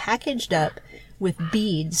been packaged up with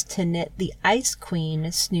beads to knit the Ice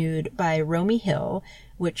Queen snood by Romy Hill,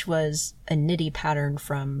 which was a nitty pattern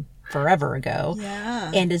from forever ago.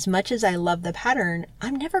 Yeah. And as much as I love the pattern,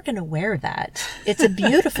 I'm never going to wear that. It's a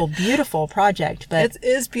beautiful, beautiful project. But it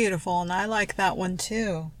is beautiful, and I like that one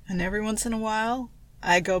too. And every once in a while,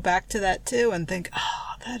 I go back to that too and think,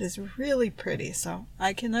 oh, that is really pretty. So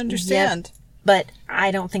I can understand. Yep. But I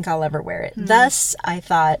don't think I'll ever wear it. Thus, I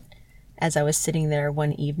thought, as I was sitting there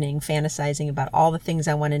one evening fantasizing about all the things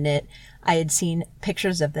I want to knit, I had seen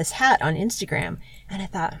pictures of this hat on Instagram. And I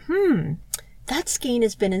thought, that skein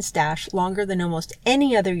has been in stash longer than almost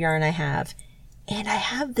any other yarn I have. And I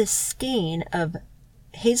have this skein of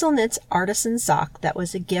Hazelnut's Artisan Sock that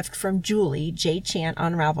was a gift from Julie, J. Chant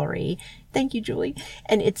on Ravelry. Thank you, Julie.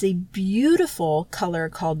 And it's a beautiful color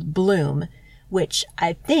called Bloom, which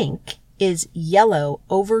I think is yellow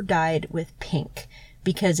over dyed with pink,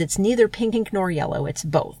 because it's neither pink nor yellow, it's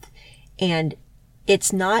both. And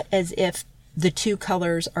it's not as if the two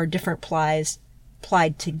colors are different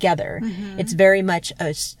plied together. Mm-hmm. It's very much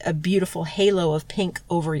a beautiful halo of pink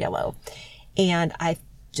over yellow. And I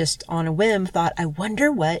just on a whim thought, I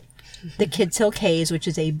wonder what the Kid Silk Haze, which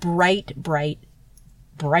is a bright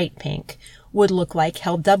pink, would look like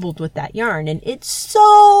held doubled with that yarn. And it's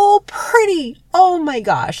so pretty. Oh my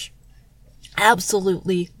gosh.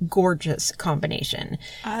 Absolutely gorgeous combination.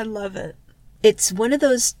 I love it. It's one of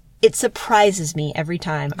those, it surprises me every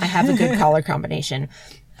time I have a good color combination.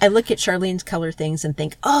 I look at Charlene's color things and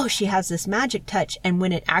think, oh, she has this magic touch. And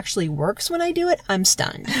when it actually works when I do it, I'm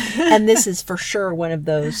stunned. And this is for sure one of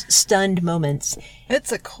those stunned moments.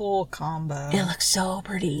 It's a cool combo. It looks so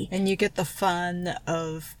pretty. And you get the fun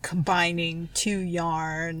of combining two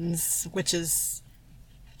yarns, which is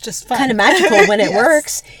just fun. Kind of magical when it Yes.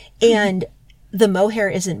 works. And the mohair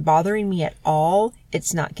isn't bothering me at all.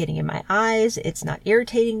 It's not getting in my eyes. It's not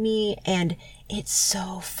irritating me. And it's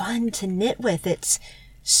so fun to knit with. It's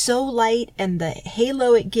so light, and the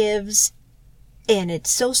halo it gives, and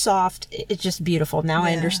it's so soft. It's just beautiful. Now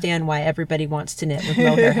I understand why everybody wants to knit with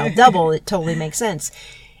mohair held double. It totally makes sense.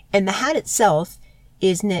 And the hat itself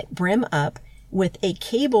is knit brim up with a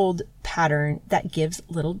cabled pattern that gives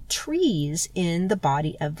little trees in the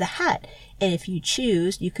body of the hat. And if you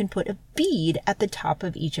choose, you can put a bead at the top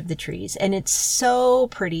of each of the trees. And it's so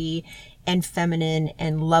pretty and feminine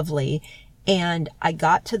and lovely. And I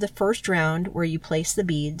got to the first round where you place the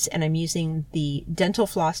beads, and I'm using the dental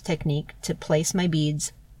floss technique to place my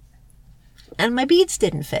beads. And my beads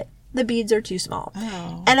didn't fit. The beads are too small.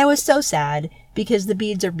 Oh. And I was so sad because the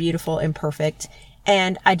beads are beautiful and perfect.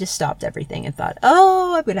 And I just stopped everything and thought,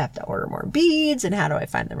 oh, I'm going to have to order more beads. And how do I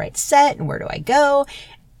find the right set? And where do I go?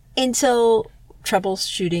 Until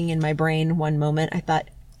troubleshooting in my brain one moment, I thought,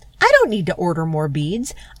 I don't need to order more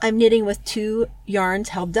beads. I'm knitting with 2 yarns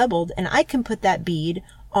held doubled, and I can put that bead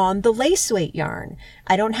on the lace weight yarn.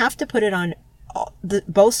 I don't have to put it on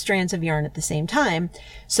both strands of yarn at the same time.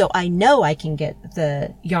 So I know I can get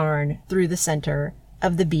the yarn through the center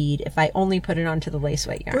of the bead if I only put it onto the lace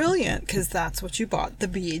weight yarn. Brilliant, because that's what you bought the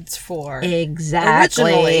beads for. Exactly.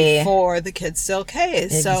 Originally for the Kid Silk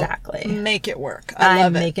Haze. Exactly. So make it work. I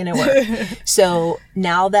love it. I'm making it work. So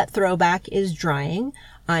now that throwback is drying,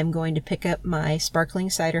 I'm going to pick up my sparkling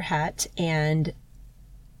cider hat and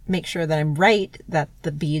make sure that I'm right that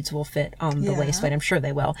the beads will fit on the lace weight. I'm sure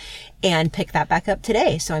they will. And pick that back up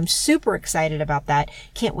today. So I'm super excited about that.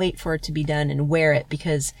 Can't wait for it to be done and wear it,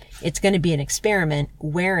 because it's going to be an experiment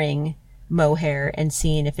wearing mohair and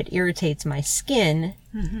seeing if it irritates my skin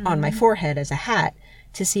on my forehead as a hat,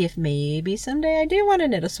 to see if maybe someday I do want to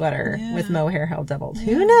knit a sweater with mohair held doubled.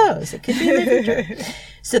 Who knows? It could be in the future.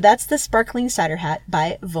 So that's the Sparkling Cider Hat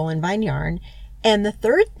by Volenvine Yarn. And the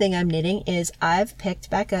third thing I'm knitting is I've picked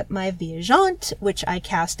back up my Viajante, which I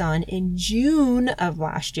cast on in June of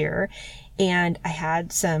last year. And I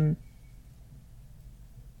had some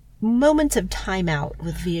moments of time out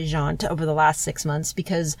with Viajante over the last 6 months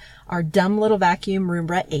because our dumb little vacuum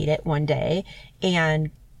Roombra ate it one day and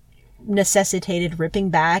necessitated ripping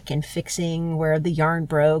back and fixing where the yarn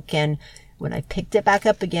broke. And when I picked it back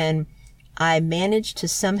up again, I managed to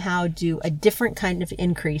somehow do a different kind of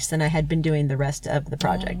increase than I had been doing the rest of the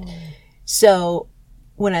project. So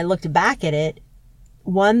when I looked back at it,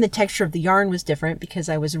 one, the texture of the yarn was different because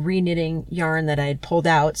I was reknitting yarn that I had pulled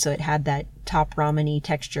out, so it had that top ramen-y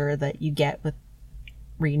texture that you get with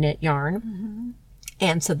reknit yarn.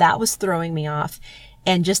 And so that was throwing me off.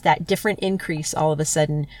 And just that different increase all of a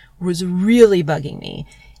sudden was really bugging me.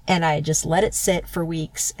 And I just let it sit for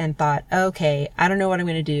weeks and thought, okay, I don't know what I'm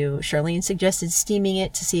going to do. Charlene suggested steaming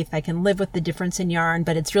it to see if I can live with the difference in yarn,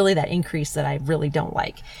 but it's really that increase that I really don't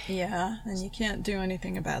like. Yeah, and you can't do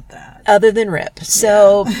anything about that. Other than rip.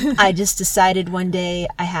 So I just decided one day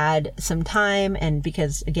I had some time, and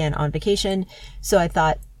because, again, on vacation, so I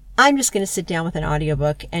thought, I'm just going to sit down with an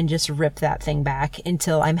audiobook and just rip that thing back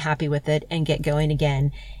until I'm happy with it and get going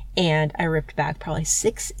again. And I ripped back probably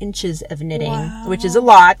 6 inches of knitting, which is a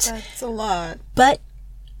lot. That's a lot. But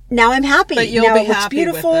now I'm happy. But you'll now be it looks happy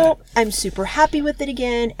beautiful. with it. I'm super happy with it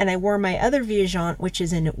again. And I wore my other Viajante, which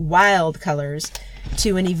is in wild colors,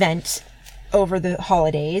 to an event over the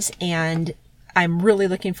holidays. And I'm really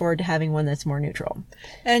looking forward to having one that's more neutral.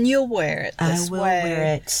 And you'll wear it this I will way.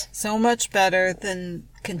 wear it. So much better than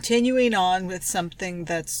continuing on with something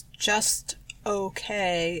that's just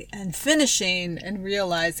okay and finishing and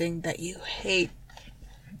realizing that you hate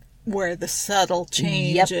where the subtle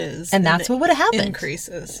changes. And that's what would have happened.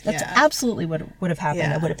 Increases. That's yeah. absolutely what would have happened.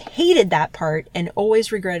 Yeah. I would have hated that part and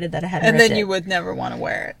always regretted that I hadn't And ripped then it. you would never want to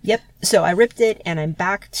wear it. Yep. So I ripped it and I'm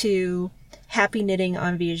back to happy knitting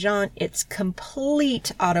en Viageant. It's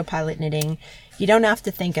complete autopilot knitting. You don't have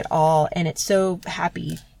to think at all. And it's so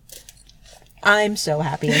happy. I'm so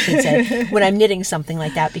happy, I should say, when I'm knitting something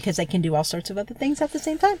like that because I can do all sorts of other things at the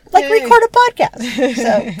same time. Like Yay. record a podcast.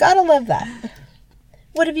 So gotta love that.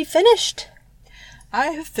 What have you finished? I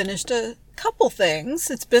have finished a couple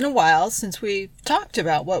things. It's been a while since we've talked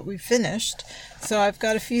about what we finished. So I've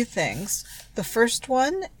got a few things. The first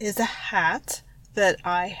one is a hat that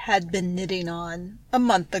I had been knitting on a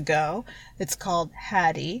month ago. It's called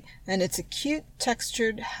Hattie, and it's a cute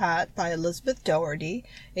textured hat by Elizabeth Doherty.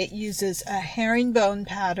 It uses a herringbone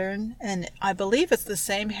pattern, and I believe it's the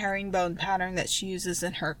same herringbone pattern that she uses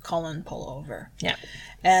in her Cullen pullover. Yeah.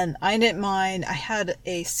 And I knit mine. I had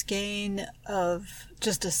a skein of,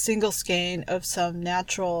 just a single skein of some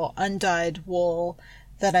natural undyed wool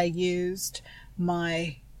that I used.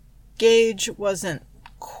 My gauge wasn't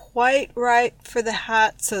quite right for the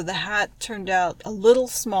hat, so the hat turned out a little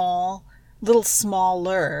smaller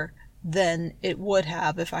than it would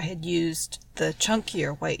have if I had used the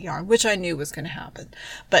chunkier white yarn, which I knew was going to happen.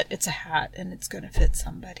 But it's a hat and it's going to fit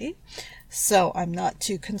somebody, so I'm not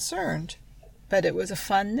too concerned. But it was a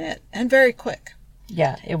fun knit and very quick.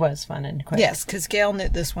 Yeah, it was fun and quick. Yes, because Gail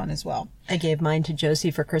knit this one as well. I gave mine to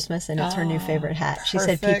Josie for Christmas, and it's her new favorite hat. She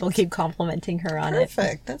said perfect. people keep complimenting her on it.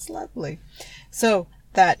 Perfect. That's lovely. So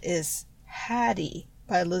that is Hattie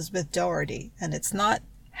by Elizabeth Doherty. And it's not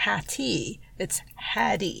Hattie. It's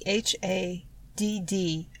Haddie.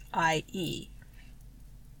 Haddie.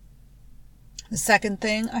 The second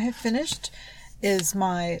thing I have finished is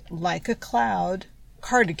my Like a Cloud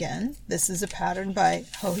cardigan. This is a pattern by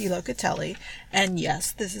Joji Locatelli. And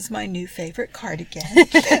yes, this is my new favorite cardigan.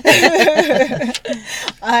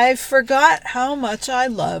 I forgot how much I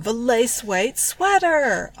love a lace weight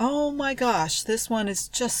sweater. Oh my gosh, this one is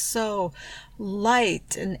just so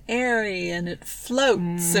light and airy, and it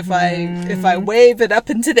floats. If I wave it up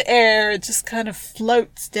into the air, it just kind of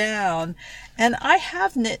floats down. And I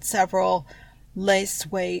have knit several lace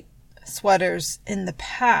weight sweaters in the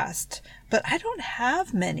past, but I don't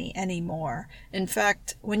have many anymore. In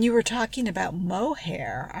fact, when you were talking about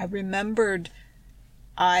mohair, I remembered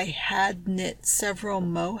I had knit several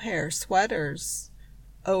mohair sweaters,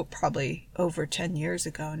 probably over 10 years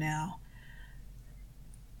ago now.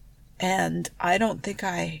 And I don't think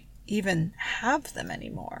I even have them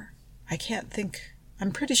anymore. I can't think.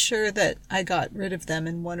 I'm pretty sure that I got rid of them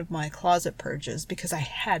in one of my closet purges because I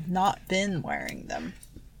had not been wearing them.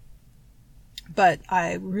 But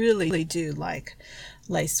I really do like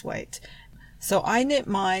lace weight. So I knit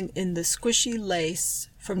mine in the squishy lace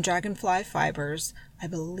from Dragonfly Fibers. I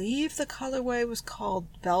believe the colorway was called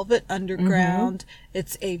Velvet Underground.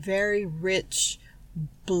 It's a very rich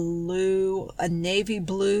blue, a navy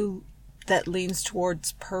blue that leans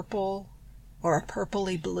towards purple, or a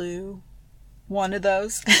purpley blue. One of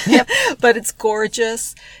those. Yep. But it's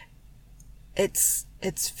gorgeous. It's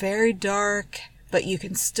very dark, but you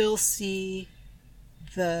can still see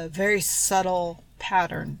the very subtle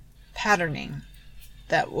patterning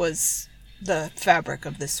that was the fabric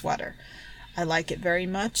of this sweater. I like it very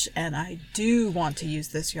much, and I do want to use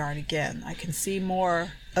this yarn again. I can see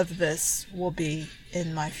more of this will be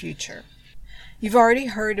in my future. You've already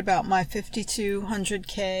heard about my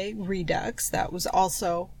 5200K Redux. That was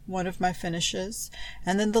also one of my finishes.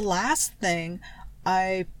 And then the last thing,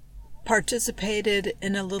 I participated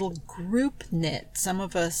in a little group knit. Some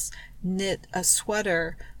of us knit a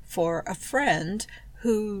sweater for a friend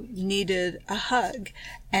who needed a hug,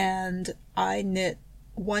 and I knit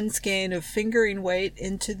one skein of fingering weight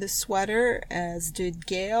into the sweater, as did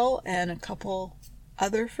Gail and a couple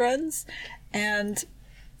other friends, and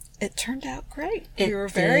it turned out great. We were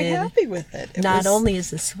very happy with it. Not only is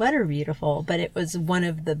the sweater beautiful, but it was one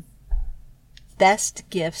of the best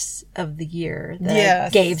gifts of the year that I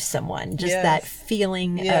gave someone. Just that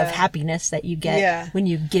feeling of happiness that you get when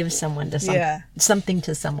you give someone to something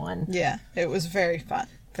to someone. Yeah, it was very fun.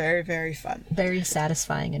 Very, very fun. Very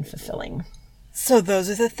satisfying and fulfilling. So those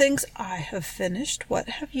are the things I have finished. What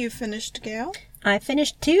have you finished, Gail? I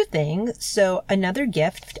finished two things. So another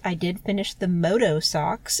gift, I did finish the Moto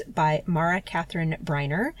socks by Mara Catherine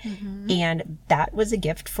Briner. And that was a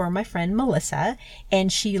gift for my friend Melissa. And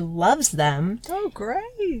she loves them. Oh,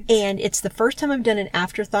 great. And it's the first time I've done an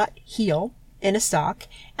afterthought heel in a sock.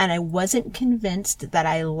 And I wasn't convinced that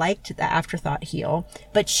I liked the afterthought heel.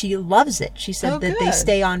 But she loves it. She said that they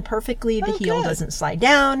stay on perfectly. The heel doesn't slide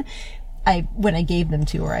down. when I gave them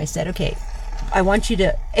to her, I said, okay, I want you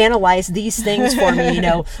to analyze these things for me,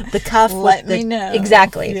 the cuff. Let me know.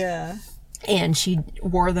 Exactly. Yeah. And she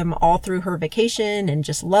wore them all through her vacation and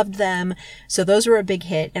just loved them. So those were a big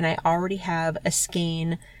hit. And I already have a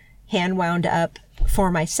skein hand wound up for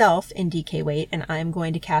myself in DK weight. And I'm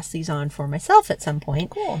going to cast these on for myself at some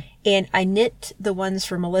point. Cool. And I knit the ones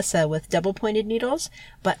for Melissa with double pointed needles,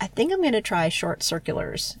 but I think I'm going to try short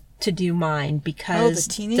circulars to do mine because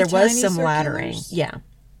there was some laddering. Yeah.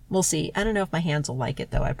 We'll see. I don't know if my hands will like it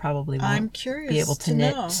though. I probably won't be able to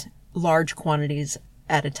knit large quantities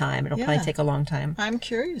at a time. It'll probably take a long time. I'm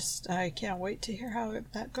curious. I can't wait to hear how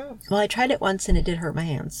that goes. Well, I tried it once and it did hurt my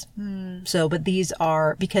hands. So, but these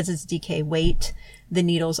are, because it's DK weight, the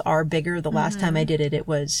needles are bigger. The last time I did it, it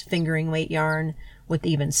was fingering weight yarn with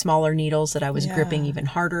even smaller needles that I was gripping even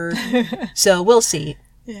harder. So we'll see.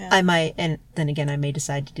 I might, and then again, I may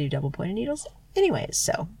decide to do double pointed needles anyways.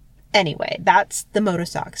 So anyway, that's the Moto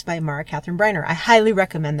Socks by Mara Catherine Briner. I highly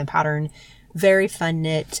recommend the pattern. Very fun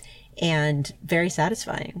knit and very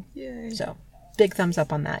satisfying. Yay. So big thumbs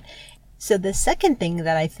up on that. So the second thing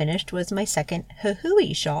that I finished was my second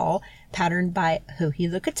Hohui shawl patterned by Hohi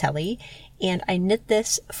Lucatelli. And I knit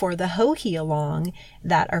this for the Hohi along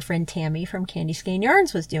that our friend Tammy from Candy Skein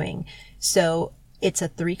Yarns was doing. So it's a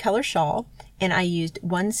 3-color shawl. And I used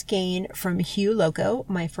one skein from Hue Loco,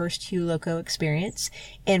 my first Hue Loco experience.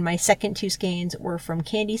 And my second 2 skeins were from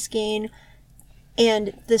Candy Skein.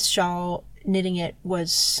 And this shawl, knitting it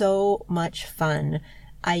was so much fun.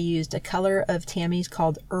 I used a color of Tammy's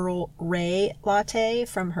called Earl Ray Latte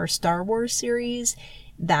from her Star Wars series.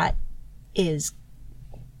 That is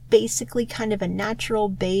basically kind of a natural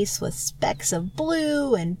base with specks of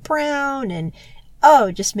blue and brown, and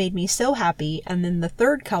it just made me so happy. And then the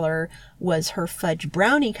third color was her Fudge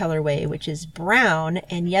Brownie colorway, which is brown.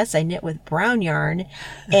 And yes, I knit with brown yarn,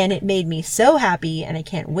 and it made me so happy, and I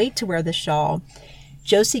can't wait to wear the shawl.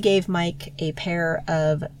 Josie gave Mike a pair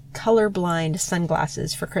of colorblind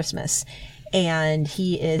sunglasses for Christmas, and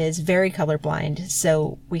he is very colorblind.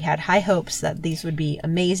 So we had high hopes that these would be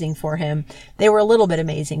amazing for him. They were a little bit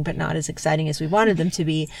amazing, but not as exciting as we wanted them to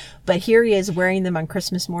be. But here he is wearing them on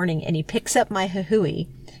Christmas morning, and he picks up my Hohui,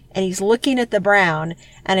 and he's looking at the brown,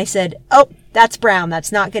 and I said, "Oh, that's brown.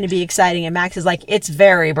 That's not going to be exciting." And Max is like, "It's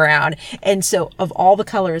very brown." And so of all the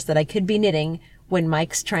colors that I could be knitting, when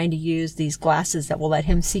Mike's trying to use these glasses that will let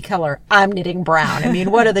him see color, I'm knitting brown. I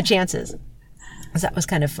mean, what are the chances? So that was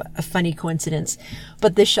kind of a funny coincidence.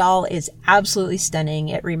 But the shawl is absolutely stunning.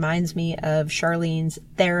 It reminds me of Charlene's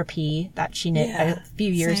Therapy that she knit a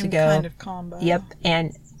few years ago. Same kind of combo. Yep.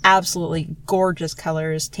 And absolutely gorgeous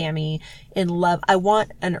colors. Tammy in love. I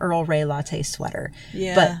want an Earl Ray Latte sweater.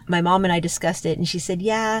 Yeah. But my mom and I discussed it, and she said,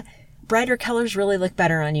 yeah, brighter colors really look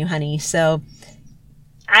better on you, honey. So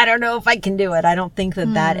I don't know if I can do it. I don't think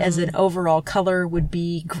that as an overall color would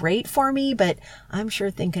be great for me, but I'm sure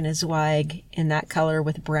thinking a Zweig in that color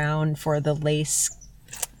with brown for the lace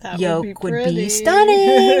yoke would be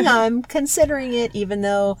stunning. I'm considering it, even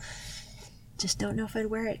though just don't know if I'd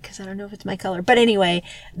wear it because I don't know if it's my color. But anyway,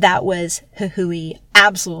 that was Hohui.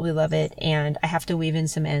 Absolutely love it. And I have to weave in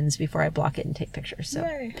some ends before I block it and take pictures. So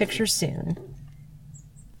pictures soon.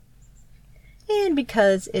 And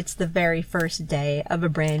because it's the very first day of a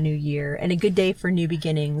brand new year and a good day for new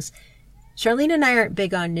beginnings, Charlene and I aren't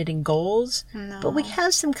big on knitting goals, but we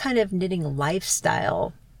have some kind of knitting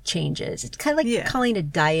lifestyle changes. It's kind of like calling a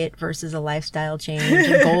diet versus a lifestyle change,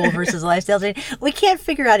 a goal versus a lifestyle change. We can't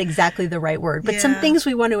figure out exactly the right word, but some things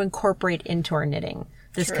we want to incorporate into our knitting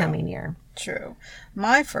this coming year. True.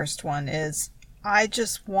 My first one is I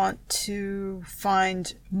just want to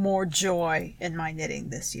find more joy in my knitting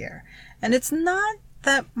this year. And it's not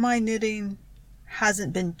that my knitting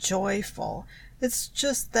hasn't been joyful. It's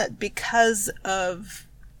just that because of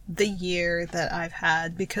the year that I've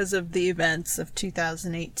had, because of the events of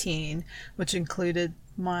 2018, which included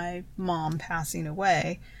my mom passing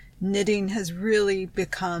away, knitting has really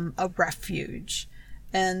become a refuge.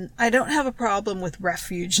 And I don't have a problem with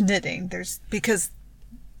refuge knitting. Because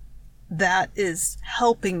that is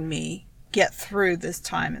helping me get through this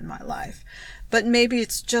time in my life. But maybe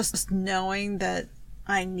it's just knowing that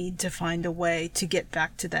I need to find a way to get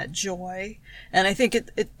back to that joy. And I think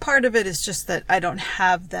it part of it is just that I don't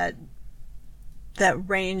have that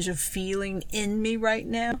range of feeling in me right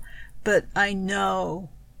now. But I know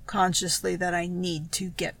consciously that I need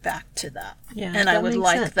to get back to that. Yeah, and I would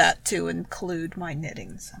like that to include my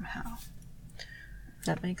knitting somehow.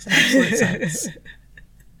 That makes absolute sense.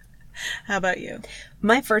 How about you?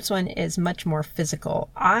 My first one is much more physical.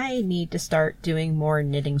 I need to start doing more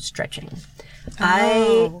knitting stretching.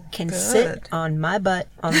 I can sit on my butt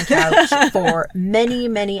on the couch for many,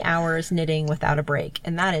 many hours knitting without a break,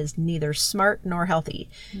 and that is neither smart nor healthy.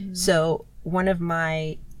 So one of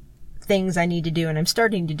my things I need to do, and I'm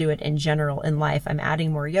starting to do it in general in life, I'm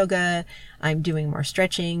adding more yoga, I'm doing more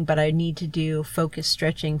stretching, but I need to do focused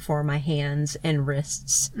stretching for my hands and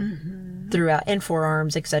wrists throughout, and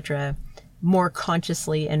forearms, etc., more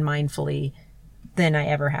consciously and mindfully than I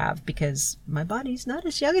ever have, because my body's not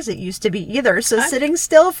as young as it used to be either. So sitting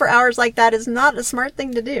still for hours like that is not a smart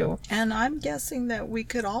thing to do. And I'm guessing that we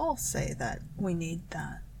could all say that we need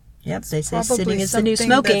that. Yep, they say sitting is the new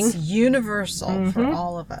smoking. That's universal for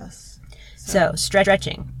all of us. So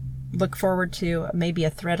stretching. Look forward to maybe a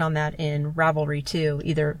thread on that in Ravelry too,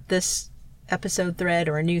 either this episode thread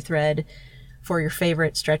or a new thread for your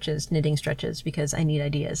favorite stretches, knitting stretches, because I need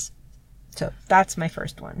ideas. So that's my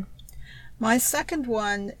first one. My second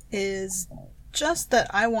one is just that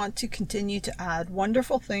I want to continue to add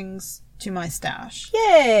wonderful things to my stash.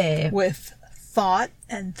 Yay! With thought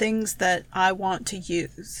and things that I want to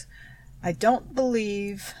use. I don't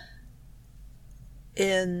believe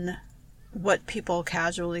in what people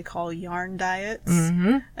casually call yarn diets.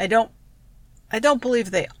 I don't believe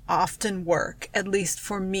they often work. At least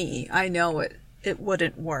for me, I know it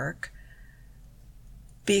wouldn't work.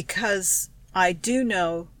 Because I do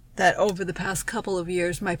know that over the past couple of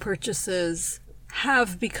years, my purchases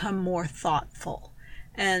have become more thoughtful.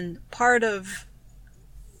 And part of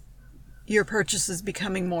your purchases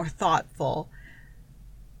becoming more thoughtful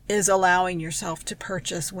is allowing yourself to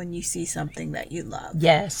purchase when you see something that you love.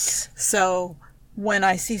 Yes. So when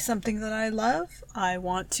I see something that I love, I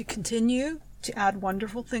want to continue to add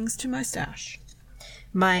wonderful things to my stash.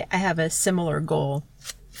 I have a similar goal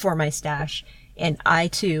for my stash. And I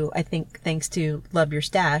too, I think thanks to Love Your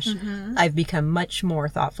Stash, I've become much more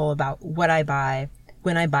thoughtful about what I buy,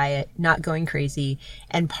 when I buy it, not going crazy.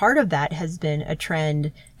 And part of that has been a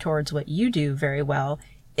trend towards what you do very well,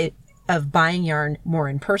 of buying yarn more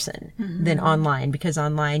in person than online, because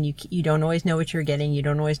online you don't always know what you're getting. You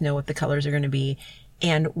don't always know what the colors are going to be.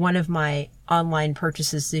 And one of my online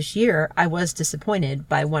purchases this year, I was disappointed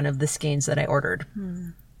by one of the skeins that I ordered.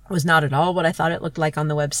 Was not at all what I thought it looked like on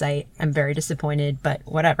the website. I'm very disappointed, but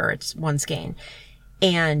whatever, it's one skein.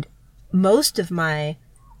 And most of my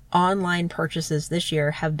online purchases this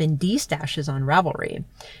year have been destashes on Ravelry.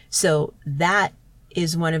 So that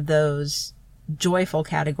is one of those joyful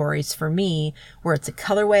categories for me where it's a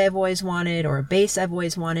colorway I've always wanted or a base I've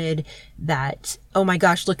always wanted that, oh my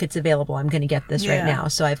gosh, look, it's available. I'm going to get this right now.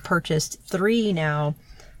 So I've purchased 3 now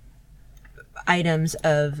items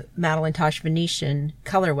of Madeline Tosh Venetian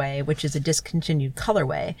colorway, which is a discontinued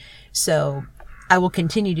colorway. So I will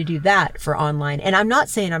continue to do that for online. And I'm not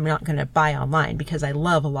saying I'm not going to buy online, because I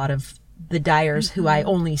love a lot of the dyers who I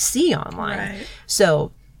only see online. Right.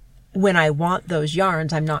 So when I want those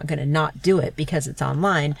yarns, I'm not going to not do it because it's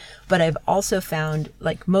online. But I've also found,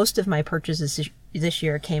 like, most of my purchases this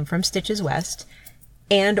year came from Stitches West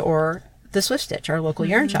and or the Swift Stitch, our local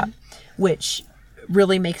yarn shop, which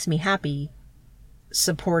really makes me happy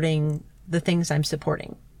supporting the things I'm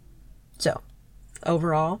supporting. So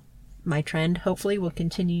overall, my trend hopefully will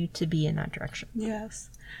continue to be in that direction. Yes.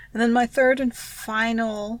 And then my third and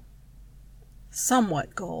final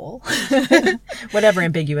somewhat goal, whatever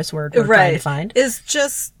ambiguous word we're trying to find, is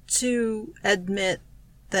just to admit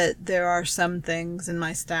that there are some things in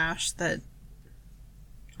my stash that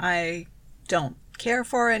I don't care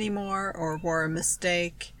for anymore or were a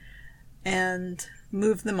mistake, and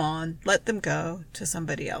move them on, let them go to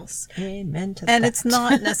somebody else. Amen to and that. It's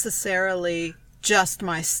not necessarily just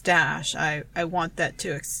my stash. I want that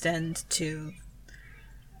to extend to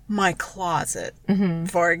my closet,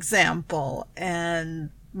 for example,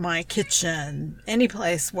 and my kitchen, any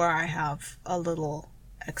place where I have a little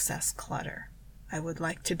excess clutter. I would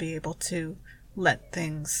like to be able to let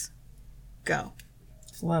things go.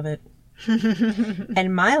 Love it.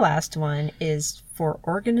 And my last one is for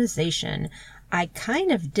organization. I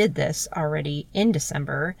kind of did this already in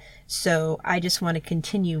December, so I just want to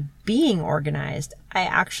continue being organized. I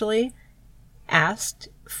actually asked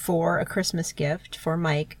for a Christmas gift for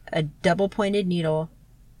Mike, a double-pointed needle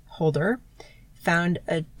holder. Found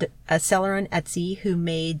a seller on Etsy who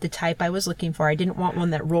made the type I was looking for. I didn't want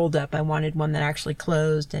one that rolled up. I wanted one that actually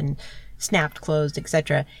closed and snapped closed,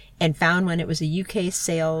 etc. And found one. It was a UK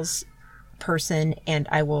sales person, and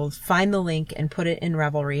I will find the link and put it in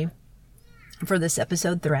Ravelry for this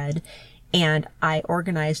episode thread. And I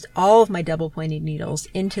organized all of my double pointed needles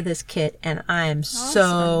into this kit, and I'm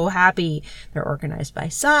so happy. They're organized by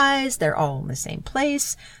size. They're all in the same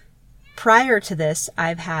place. Prior to this,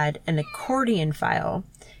 I've had an accordion file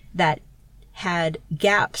that had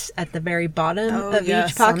gaps at the very bottom of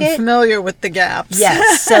each pocket. I'm familiar with the gaps.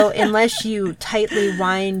 Yes. So unless you tightly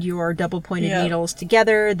wind your double pointed needles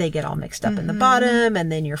together, they get all mixed up in the bottom,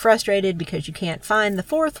 and then you're frustrated because you can't find the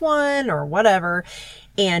fourth one or whatever.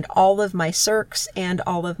 And all of my circs and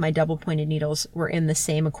all of my double pointed needles were in the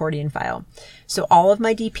same accordion file. So all of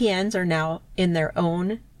my DPNs are now in their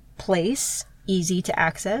own place, easy to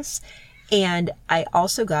access. And I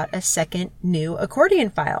also got a second new accordion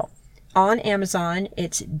file. On Amazon,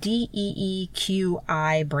 it's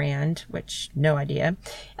DEEQI brand, which no idea.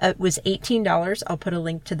 It was $18. I'll put a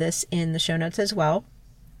link to this in the show notes as well.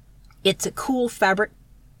 It's a cool fabric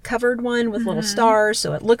covered one with little stars,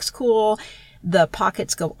 so it looks cool. The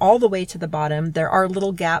pockets go all the way to the bottom. There are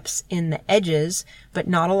little gaps in the edges, but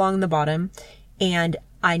not along the bottom. And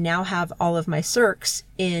I now have all of my circs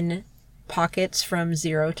in pockets from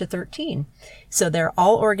 0 to 13. So they're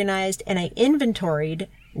all organized, and I inventoried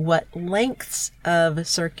what lengths of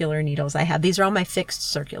circular needles I have. These are all my fixed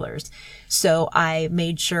circulars. So I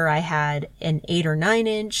made sure I had an 8 or 9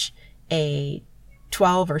 inch, a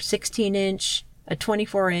 12 or 16 inch, a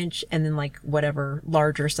 24 inch, and then like whatever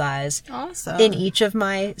larger size in each of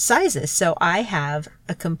my sizes. So I have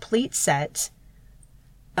a complete set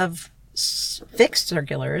of fixed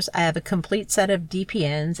circulars. I have a complete set of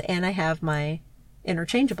DPNs, and I have my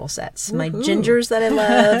interchangeable sets, my gingers that I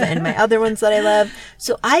love and my other ones that I love.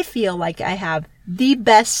 So I feel like I have the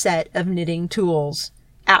best set of knitting tools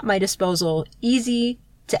at my disposal, easy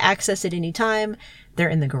to access at any time. They're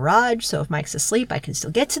in the garage, so if Mike's asleep, I can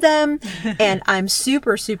still get to them. And I'm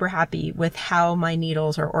super, super happy with how my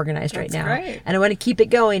needles are organized right now. Great. And I want to keep it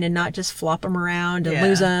going and not just flop them around and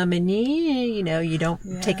lose them. And, you know, you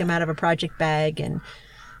don't take them out of a project bag and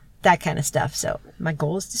that kind of stuff. So my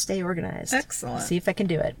goal is to stay organized. Excellent. See if I can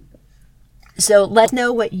do it. So let's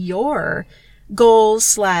know what your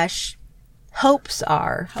goals / hopes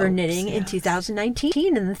are for knitting in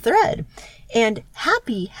 2019 in the thread. And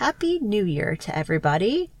happy New Year to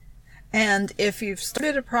everybody. And if you've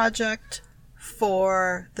started a project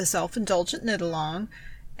for the Self-Indulgent Knit Along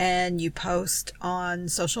and you post on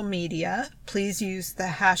social media, please use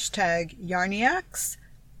the hashtag Yarniacs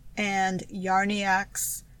and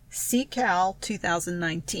Yarniacs SICAL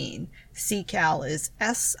 2019. SICAL is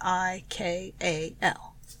SIKAL.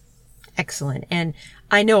 Excellent. And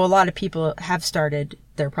I know a lot of people have started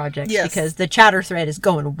their projects because the chatter thread is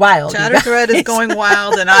going wild. Chatter thread is going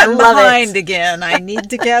wild, and I'm behind again. I need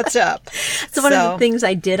to catch up. So one of the things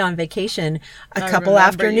I did on vacation, a couple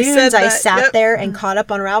afternoons, I sat there and caught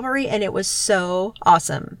up on Ravelry, and it was so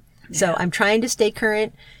awesome. Yeah. So I'm trying to stay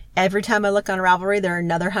current. Every time I look on Ravelry, there are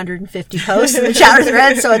another 150 posts in the chatter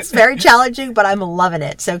thread, so it's very challenging, but I'm loving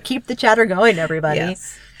it. So keep the chatter going, everybody.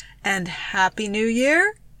 Yes. And Happy New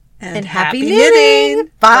Year. And happy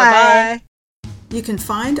knitting. Bye. You can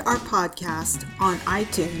find our podcast on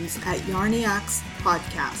iTunes at Yarniacs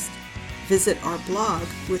Podcast. Visit our blog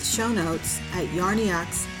with show notes at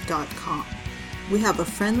yarniacs.com. We have a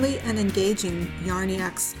friendly and engaging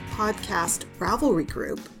Yarniacs podcast Ravelry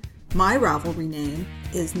group. My Ravelry name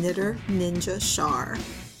is Knitter Ninja Shar.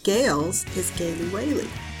 Gail's is Gaily Whaley.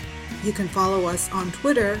 You can follow us on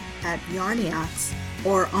Twitter at Yarniacs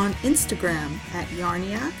or on Instagram at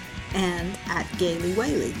Yarniac and at Gaily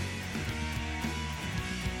Whaley.